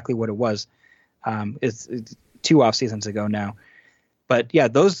remember exactly what it was. It's 2 off seasons ago now. But yeah,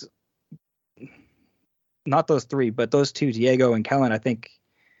 not those 3, but those 2, Diego and Kellen, I think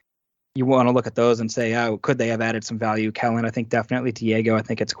you want to look at those and say, oh, could they have added some value? Kellen, I think definitely. Diego, I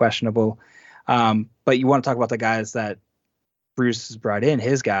think it's questionable. But you want to talk about the guys that Bruce has brought in,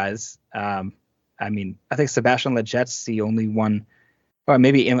 his guys. I think Sebastian Leget's the only one, or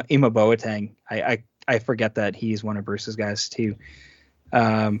maybe Ima Boateng. I forget that he's one of Bruce's guys too.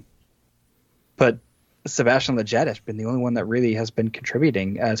 But Sebastian Lletget has been the only one that really has been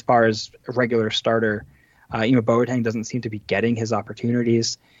contributing as far as a regular starter. Ima Boateng doesn't seem to be getting his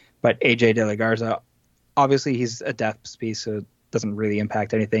opportunities, but AJ De La Garza, obviously he's a depth piece, so it doesn't really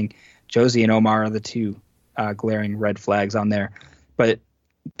impact anything. Josie and Omar are the two glaring red flags on there, but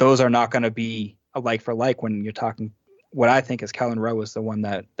those are not going to be a like for like when you're talking. What I think is Kellen Rowe is the one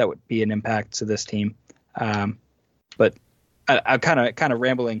that would be an impact to this team. But I'm kind of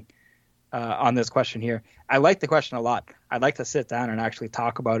rambling on this question here. I like the question a lot. I'd like to sit down and actually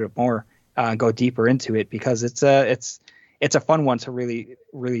talk about it more, go deeper into it, because it's a fun one to really,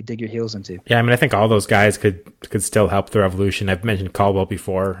 really dig your heels into. Yeah, I think all those guys could still help the Revolution. I've mentioned Caldwell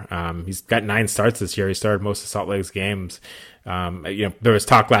before. He's got 9 starts this year. He started most of Salt Lake's games. There was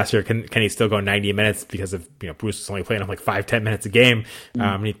talk last year, can he still go 90 minutes because of, Bruce was only playing him like 5-10 minutes a game.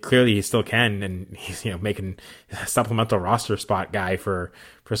 He still can, and he's, making a supplemental roster spot guy for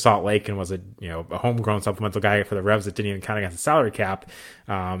Salt Lake, and was a homegrown supplemental guy for the Revs that didn't even count against the salary cap.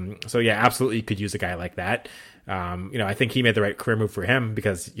 So yeah, absolutely you could use a guy like that. I think he made the right career move for him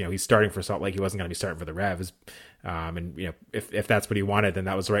because, he's starting for Salt Lake. He wasn't going to be starting for the Revs. If that's what he wanted, then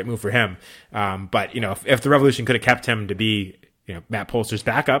that was the right move for him. But if the Revolution could have kept him to be, Matt Polster's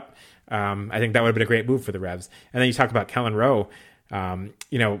backup, I think that would have been a great move for the Revs. And then you talk about Kellen Rowe.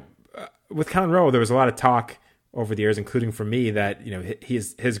 With Kellen Rowe, there was a lot of talk over the years, including from me, that,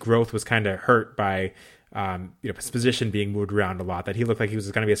 his growth was kind of hurt by, his position being moved around a lot, that he looked like he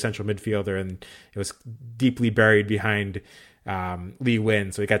was going to be a central midfielder, and it was deeply buried behind Lee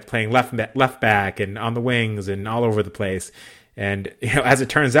Wynn. So he got playing left back and on the wings and all over the place. And, as it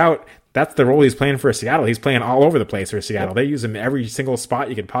turns out, that's the role he's playing for Seattle. He's playing all over the place for Seattle. They use him every single spot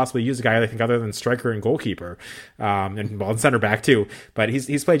you could possibly use a guy, I think, other than striker and goalkeeper, and center back too. But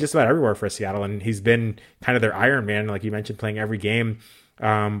he's played just about everywhere for Seattle, and he's been kind of their Iron Man, like you mentioned, playing every game.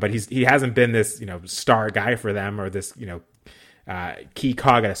 But he hasn't been this, star guy for them, or this, key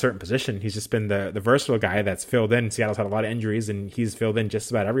cog at a certain position. He's just been the versatile guy that's filled in. Seattle's had a lot of injuries, and he's filled in just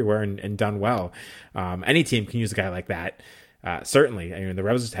about everywhere and done well. Any team can use a guy like that. Certainly. The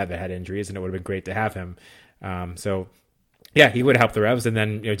Revs had injuries, and it would have been great to have him. So yeah, he would help the Revs. And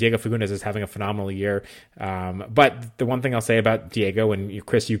then, Diego Fagundes is having a phenomenal year. But the one thing I'll say about Diego, and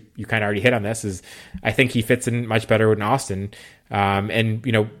Chris, you kind of already hit on this, is I think he fits in much better in Austin. And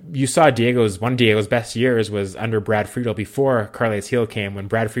you saw one of Diego's best years was under Brad Friedel before Carles Hill came, when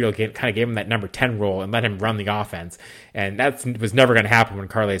Brad Friedel kind of gave him that number 10 role and let him run the offense. And that was never going to happen when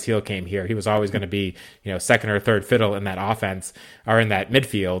Carles Hill came here. He was always going to be, second or third fiddle in that offense, or in that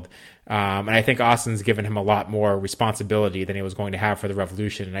midfield. And I think Austin's given him a lot more responsibility than he was going to have for the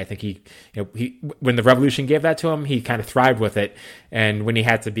Revolution. And I think he when the Revolution gave that to him, he kind of thrived with it. And when he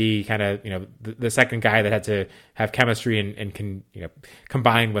had to be kind of, the second guy that had to have chemistry and can,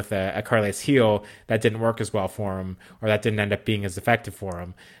 combine with a Carles Hill, that didn't work as well for him, or that didn't end up being as effective for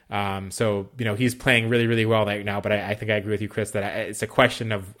him. So, he's playing really, really well right now. But I think I agree with you, Chris, that it's a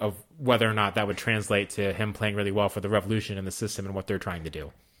question of whether or not that would translate to him playing really well for the Revolution and the system and what they're trying to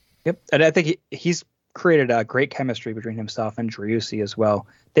do. Yep, and I think he's created a great chemistry between himself and Driussi as well.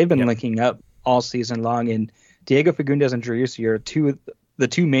 They've been linking up all season long, and Diego Fagundes and Driussi are the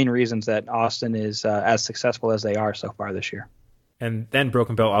two main reasons that Austin is as successful as they are so far this year. And then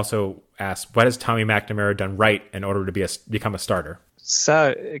Broken Bill also asked, what has Tommy McNamara done right in order to become a starter?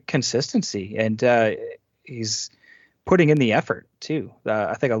 So consistency, and he's putting in the effort too.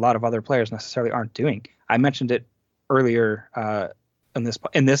 I think a lot of other players necessarily aren't doing. I mentioned it earlier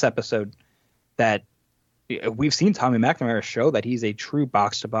in this episode that we've seen Tommy McNamara show that he's a true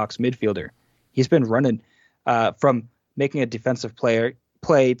box-to-box midfielder. He's been running from making a defensive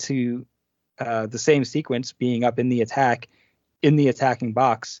play to the same sequence, being up in the attacking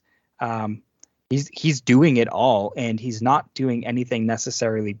box. He's doing it all, and he's not doing anything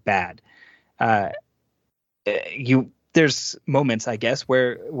necessarily bad. There's moments, I guess,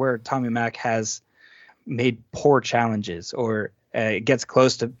 where Tommy Mac has made poor challenges, or gets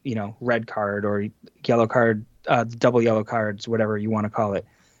close to, red card or yellow card, double yellow cards, whatever you want to call it.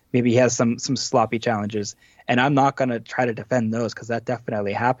 Maybe he has some sloppy challenges, and I'm not going to try to defend those, because that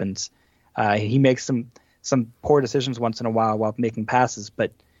definitely happens. He makes some poor decisions once in a while making passes,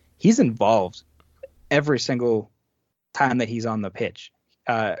 but he's involved every single time that he's on the pitch.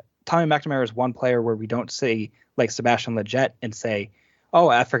 Tommy McNamara is one player where we don't say, like Sebastian Lletget, and say, oh,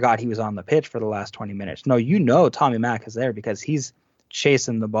 I forgot he was on the pitch for the last 20 minutes. No, Tommy Mack is there because he's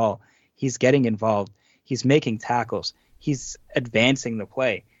chasing the ball. He's getting involved. He's making tackles. He's advancing the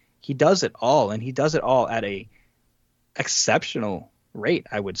play. He does it all, and he does it all at a exceptional rate,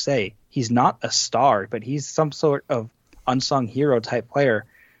 I would say. He's not a star, but he's some sort of unsung hero type player.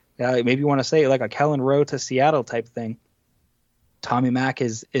 Maybe you want to say like a Kellen Rowe to Seattle type thing. Tommy Mack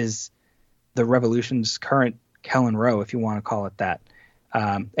is the Revolution's current Kellen Rowe, if you want to call it that.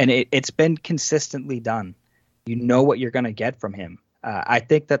 And it's been consistently done. You know what you're going to get from him. I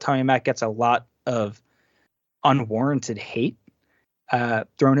think that Tommy Mack gets a lot of unwarranted hate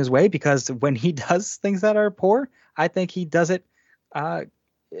thrown his way because when he does things that are poor, I think he does it.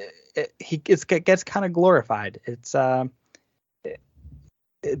 He gets kind of glorified. It's a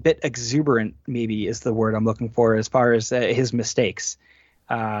bit exuberant, maybe is the word I'm looking for as far as his mistakes.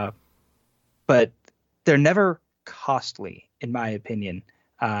 But they're never costly, in my opinion.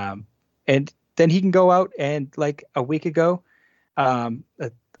 And then he can go out and like a week ago, I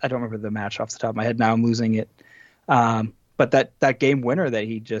don't remember the match off the top of my head. Now I'm losing it. But that game winner that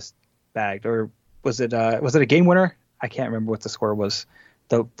he just bagged, or was it a game winner? I can't remember what the score was.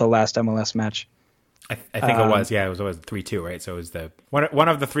 The last MLS match. I think it was. Yeah, it was 3-2, right? So it was the one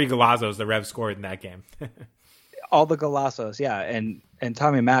of the three Golazzos the Revs scored in that game. All the Golazzos, yeah, and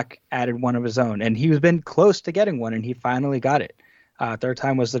Tommy Mack added one of his own, and he's been close to getting one, and he finally got it. Third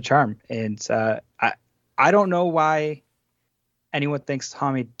time was the charm, and I don't know why anyone thinks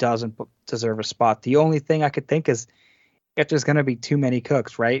Tommy doesn't deserve a spot. The only thing I could think is if there's going to be too many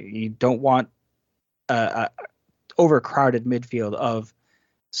cooks, right? You don't want a overcrowded midfield of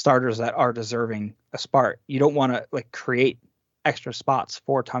starters that are deserving a spot. You don't want to like create extra spots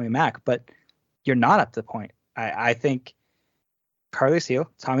for Tommy Mack, but you're not at the point. I think Carly Seal,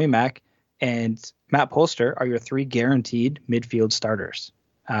 Tommy Mack, and Matt Polster are your three guaranteed midfield starters.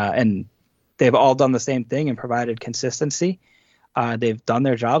 And they've all done the same thing and provided consistency. They've done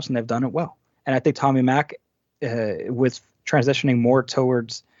their jobs and they've done it well. And I think Tommy Mack, with transitioning more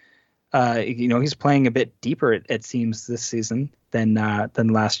towards, he's playing a bit deeper, it seems, this season than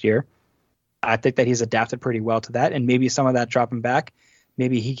last year. I think that he's adapted pretty well to that, and maybe some of that dropping back,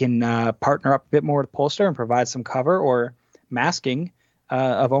 maybe he can partner up a bit more with Polster and provide some cover or masking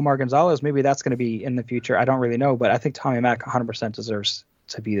of Omar Gonzalez. Maybe that's going to be in the future. I don't really know, but I think Tommy Mack 100% deserves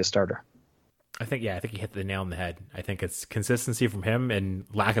to be the starter. I think he hit the nail on the head. I think it's consistency from him and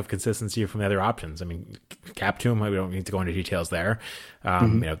lack of consistency from the other options. I mean, Captum, we don't need to go into details there.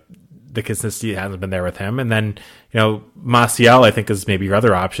 The consistency hasn't been there with him. And then, Maciel, I think, is maybe your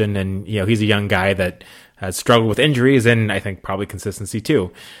other option. And, he's a young guy that has struggled with injuries and I think probably consistency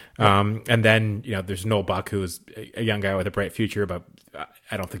too. And then, there's Noel Buck, who's a young guy with a bright future, but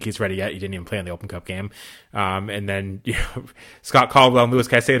I don't think he's ready yet. He didn't even play in the Open Cup game. And then, Scott Caldwell and Louis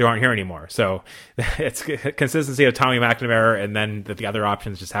Caicedo aren't here anymore. So it's consistency of Tommy McNamara, and then the other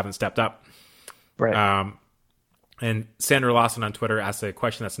options just haven't stepped up. Right. And Sandra Lawson on Twitter asked a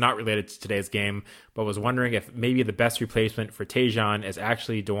question that's not related to today's game, but was wondering if maybe the best replacement for Tejan is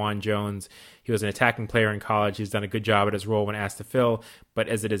actually DeJuan Jones. He was an attacking player in college. He's done a good job at his role when asked to fill, but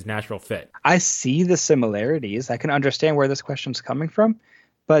is it his natural fit? I see the similarities. I can understand where this question's coming from,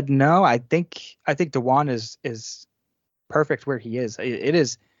 but no, I think DeJuan is perfect where he is. It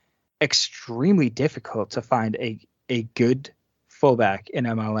is extremely difficult to find a good fullback in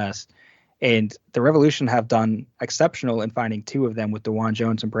MLS. And the Revolution have done exceptional in finding two of them with DeJuan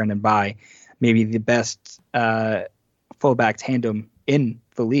Jones and Brandon Bai, maybe the best fullback tandem in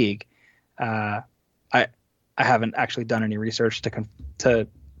the league. I haven't actually done any research to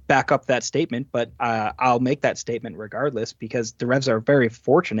back up that statement, but I'll make that statement regardless because the Revs are very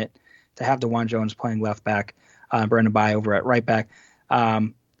fortunate to have DeJuan Jones playing left back, Brandon Bai over at right back.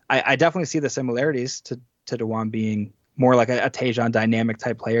 I definitely see the similarities to DeJuan being more like a Tejan dynamic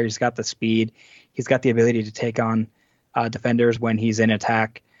type player. He's got the speed. He's got the ability to take on defenders when he's in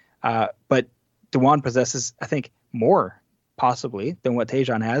attack. But DeJuan possesses, I think, more possibly than what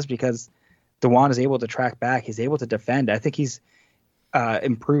Tejan has because DeJuan is able to track back. He's able to defend. I think he's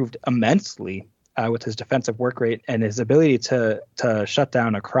improved immensely with his defensive work rate and his ability to shut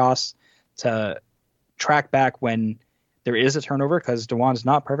down a cross, to track back when there is a turnover because DeJuan's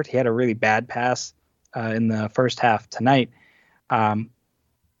not perfect. He had a really bad pass in the first half tonight.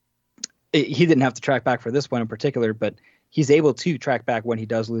 He didn't have to track back for this one in particular, but he's able to track back when he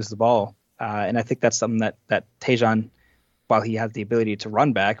does lose the ball. And I think that's something that Tejan, while he has the ability to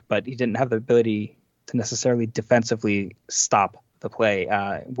run back, but he didn't have the ability to necessarily defensively stop the play.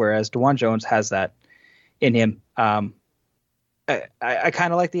 Whereas DeJuan Jones has that in him. I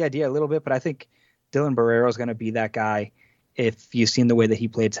kind of like the idea a little bit, but I think Dylan Barrero is going to be that guy if you've seen the way that he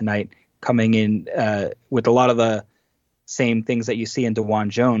played tonight, coming in with a lot of the same things that you see in DeJuan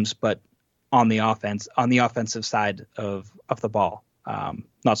Jones, but on the offensive side of the ball,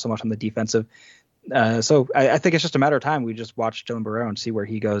 not so much on the defensive. So I think it's just a matter of time. We just watch Jalen Burrow and see where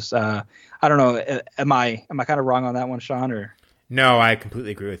he goes. I don't know. Am I kind of wrong on that one, Sean? Or no, I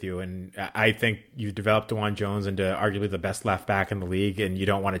completely agree with you. And I think you developed DeJuan Jones into arguably the best left back in the league, and you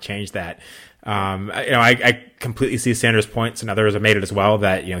don't want to change that. I completely see Sanders' points, and others have made it as well,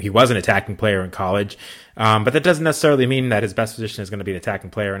 that, he was an attacking player in college. But that doesn't necessarily mean that his best position is going to be an attacking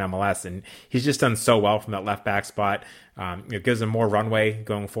player in MLS. And he's just done so well from that left back spot. It gives him more runway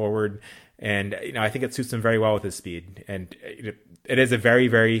going forward. And, I think it suits him very well with his speed. And it is a very,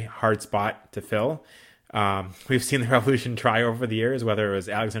 very hard spot to fill. We've seen the Revolution try over the years, whether it was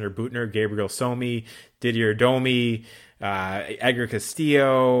Alexander Butner, Gabriel Somi, Didier Domi, Edgar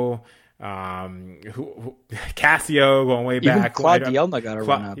Castillo, Casio going way back. Even Claude Dielna got a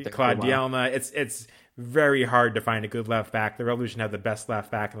run out there. Claude Dielna. It's very hard to find a good left back. The Revolution have the best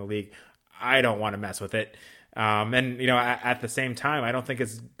left back in the league. I don't want to mess with it. And at the same time, I don't think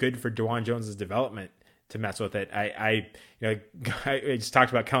it's good for DeJuan Jones's development to mess with it. I just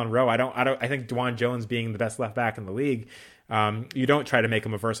talked about Kellen Rowe. I think DeJuan Jones being the best left back in the league, you don't try to make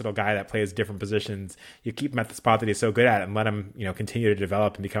him a versatile guy that plays different positions. You keep him at the spot that he's so good at and let him, continue to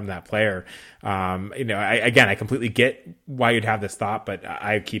develop and become that player. I completely get why you'd have this thought, but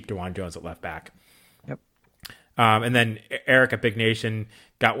I keep DeJuan Jones at left back. Yep. And then Eric at Big Nation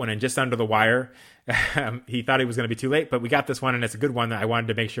got one in just under the wire. He thought he was going to be too late, but we got this one, and it's a good one that I wanted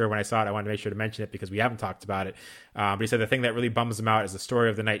to make sure when I saw it, I wanted to make sure to mention it because we haven't talked about it. But he said the thing that really bums him out is the story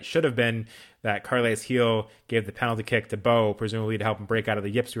of the night should have been that Carles Heel gave the penalty kick to Bo, presumably to help him break out of the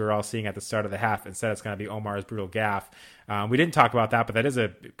yips we were all seeing at the start of the half. Instead, it's going to be Omar's brutal gaff. We didn't talk about that, but that is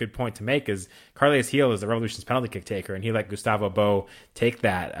a good point to make, is Carles Heel is the Revolution's penalty kick taker, and he let Gustavo Bo take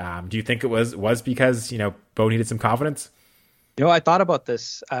that. Do you think it was because, Bo needed some confidence? I thought about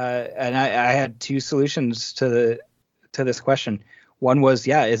this, and I had two solutions to this question. One was,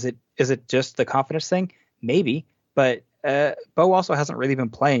 is it just the confidence thing? Maybe, but Bo also hasn't really been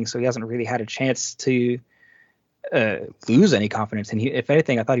playing, so he hasn't really had a chance to lose any confidence. And if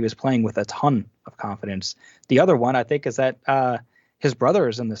anything, I thought he was playing with a ton of confidence. The other one, I think, is that his brother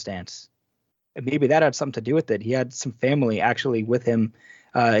is in the stands. And maybe that had something to do with it. He had some family actually with him.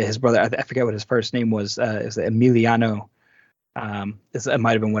 His brother, I forget what his first name was. Is Emiliano? It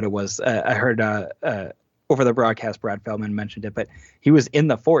might have been what it was. I heard over the broadcast, Brad Feldman mentioned it, but he was in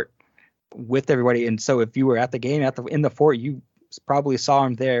the fort with everybody. And so if you were at the game in the fort, you probably saw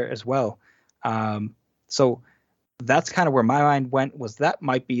him there as well. So that's kind of where my mind went, was that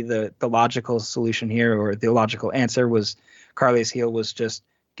might be the logical solution here, or the logical answer was Carles Heel was just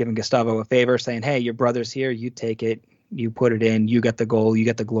giving Gustavo a favor, saying, hey, your brother's here, you take it, you put it in, you get the goal, you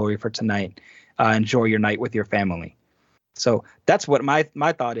get the glory for tonight. Enjoy your night with your family. So that's what my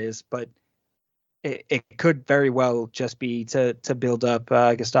thought is, but it could very well just be to build up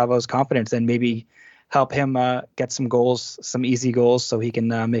Gustavo's confidence and maybe help him get some goals, some easy goals, so he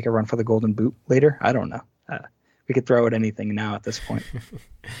can make a run for the Golden Boot later. I don't know. We could throw at anything now at this point.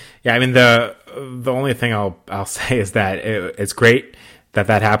 Yeah, I mean, the only thing I'll say is that it's great that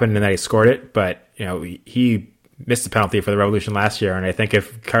happened and that he scored it, but he missed a penalty for the Revolution last year, and I think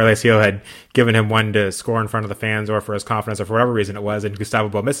if Carles Heel had given him one to score in front of the fans or for his confidence or for whatever reason it was, and Gustavo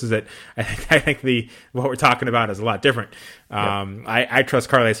Bo misses it, I think what we're talking about is a lot different. Yep. I trust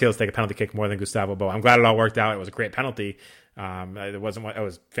Carles Heel to take a penalty kick more than Gustavo Bo. I'm glad it all worked out. It was a great penalty. It was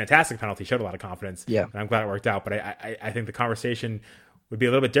a fantastic penalty. Showed a lot of confidence. Yeah, and I'm glad it worked out. But I think the conversation would be a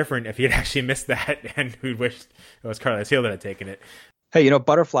little bit different if he had actually missed that and we'd wished it was Carles Heel that had taken it. Hey,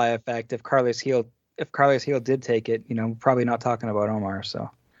 butterfly effect. If Carles Heel did take it, we're probably not talking about Omar. So,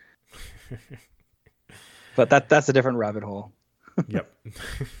 but that's a different rabbit hole. Yep.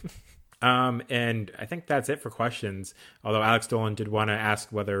 And I think that's it for questions. Although Alex Dolan did want to ask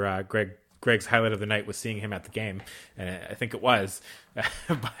whether Greg's highlight of the night was seeing him at the game, and I think it was.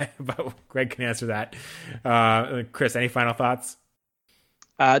 but Greg can answer that. Chris, any final thoughts?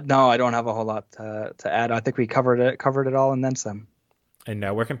 No, I don't have a whole lot to add. I think we covered it all and then some.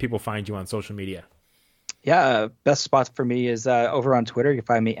 And where can people find you on social media? Yeah, best spot for me is over on Twitter. You can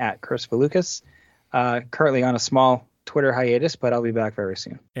find me at Chris Valukas. Currently on a small Twitter hiatus, but I'll be back very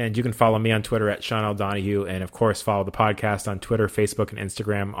soon. And you can follow me on Twitter at Sean L. Donahue. And of course, follow the podcast on Twitter, Facebook, and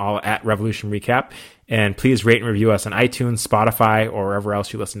Instagram, all at Revolution Recap. And please rate and review us on iTunes, Spotify, or wherever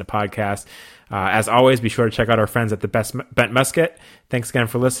else you listen to podcasts. As always, be sure to check out our friends at the Bent Musket. Thanks again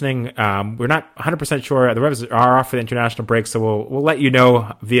for listening. We're not 100% sure. The Revs are off for the international break, so we'll let you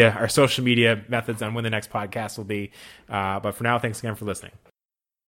know via our social media methods on when the next podcast will be. But for now, thanks again for listening.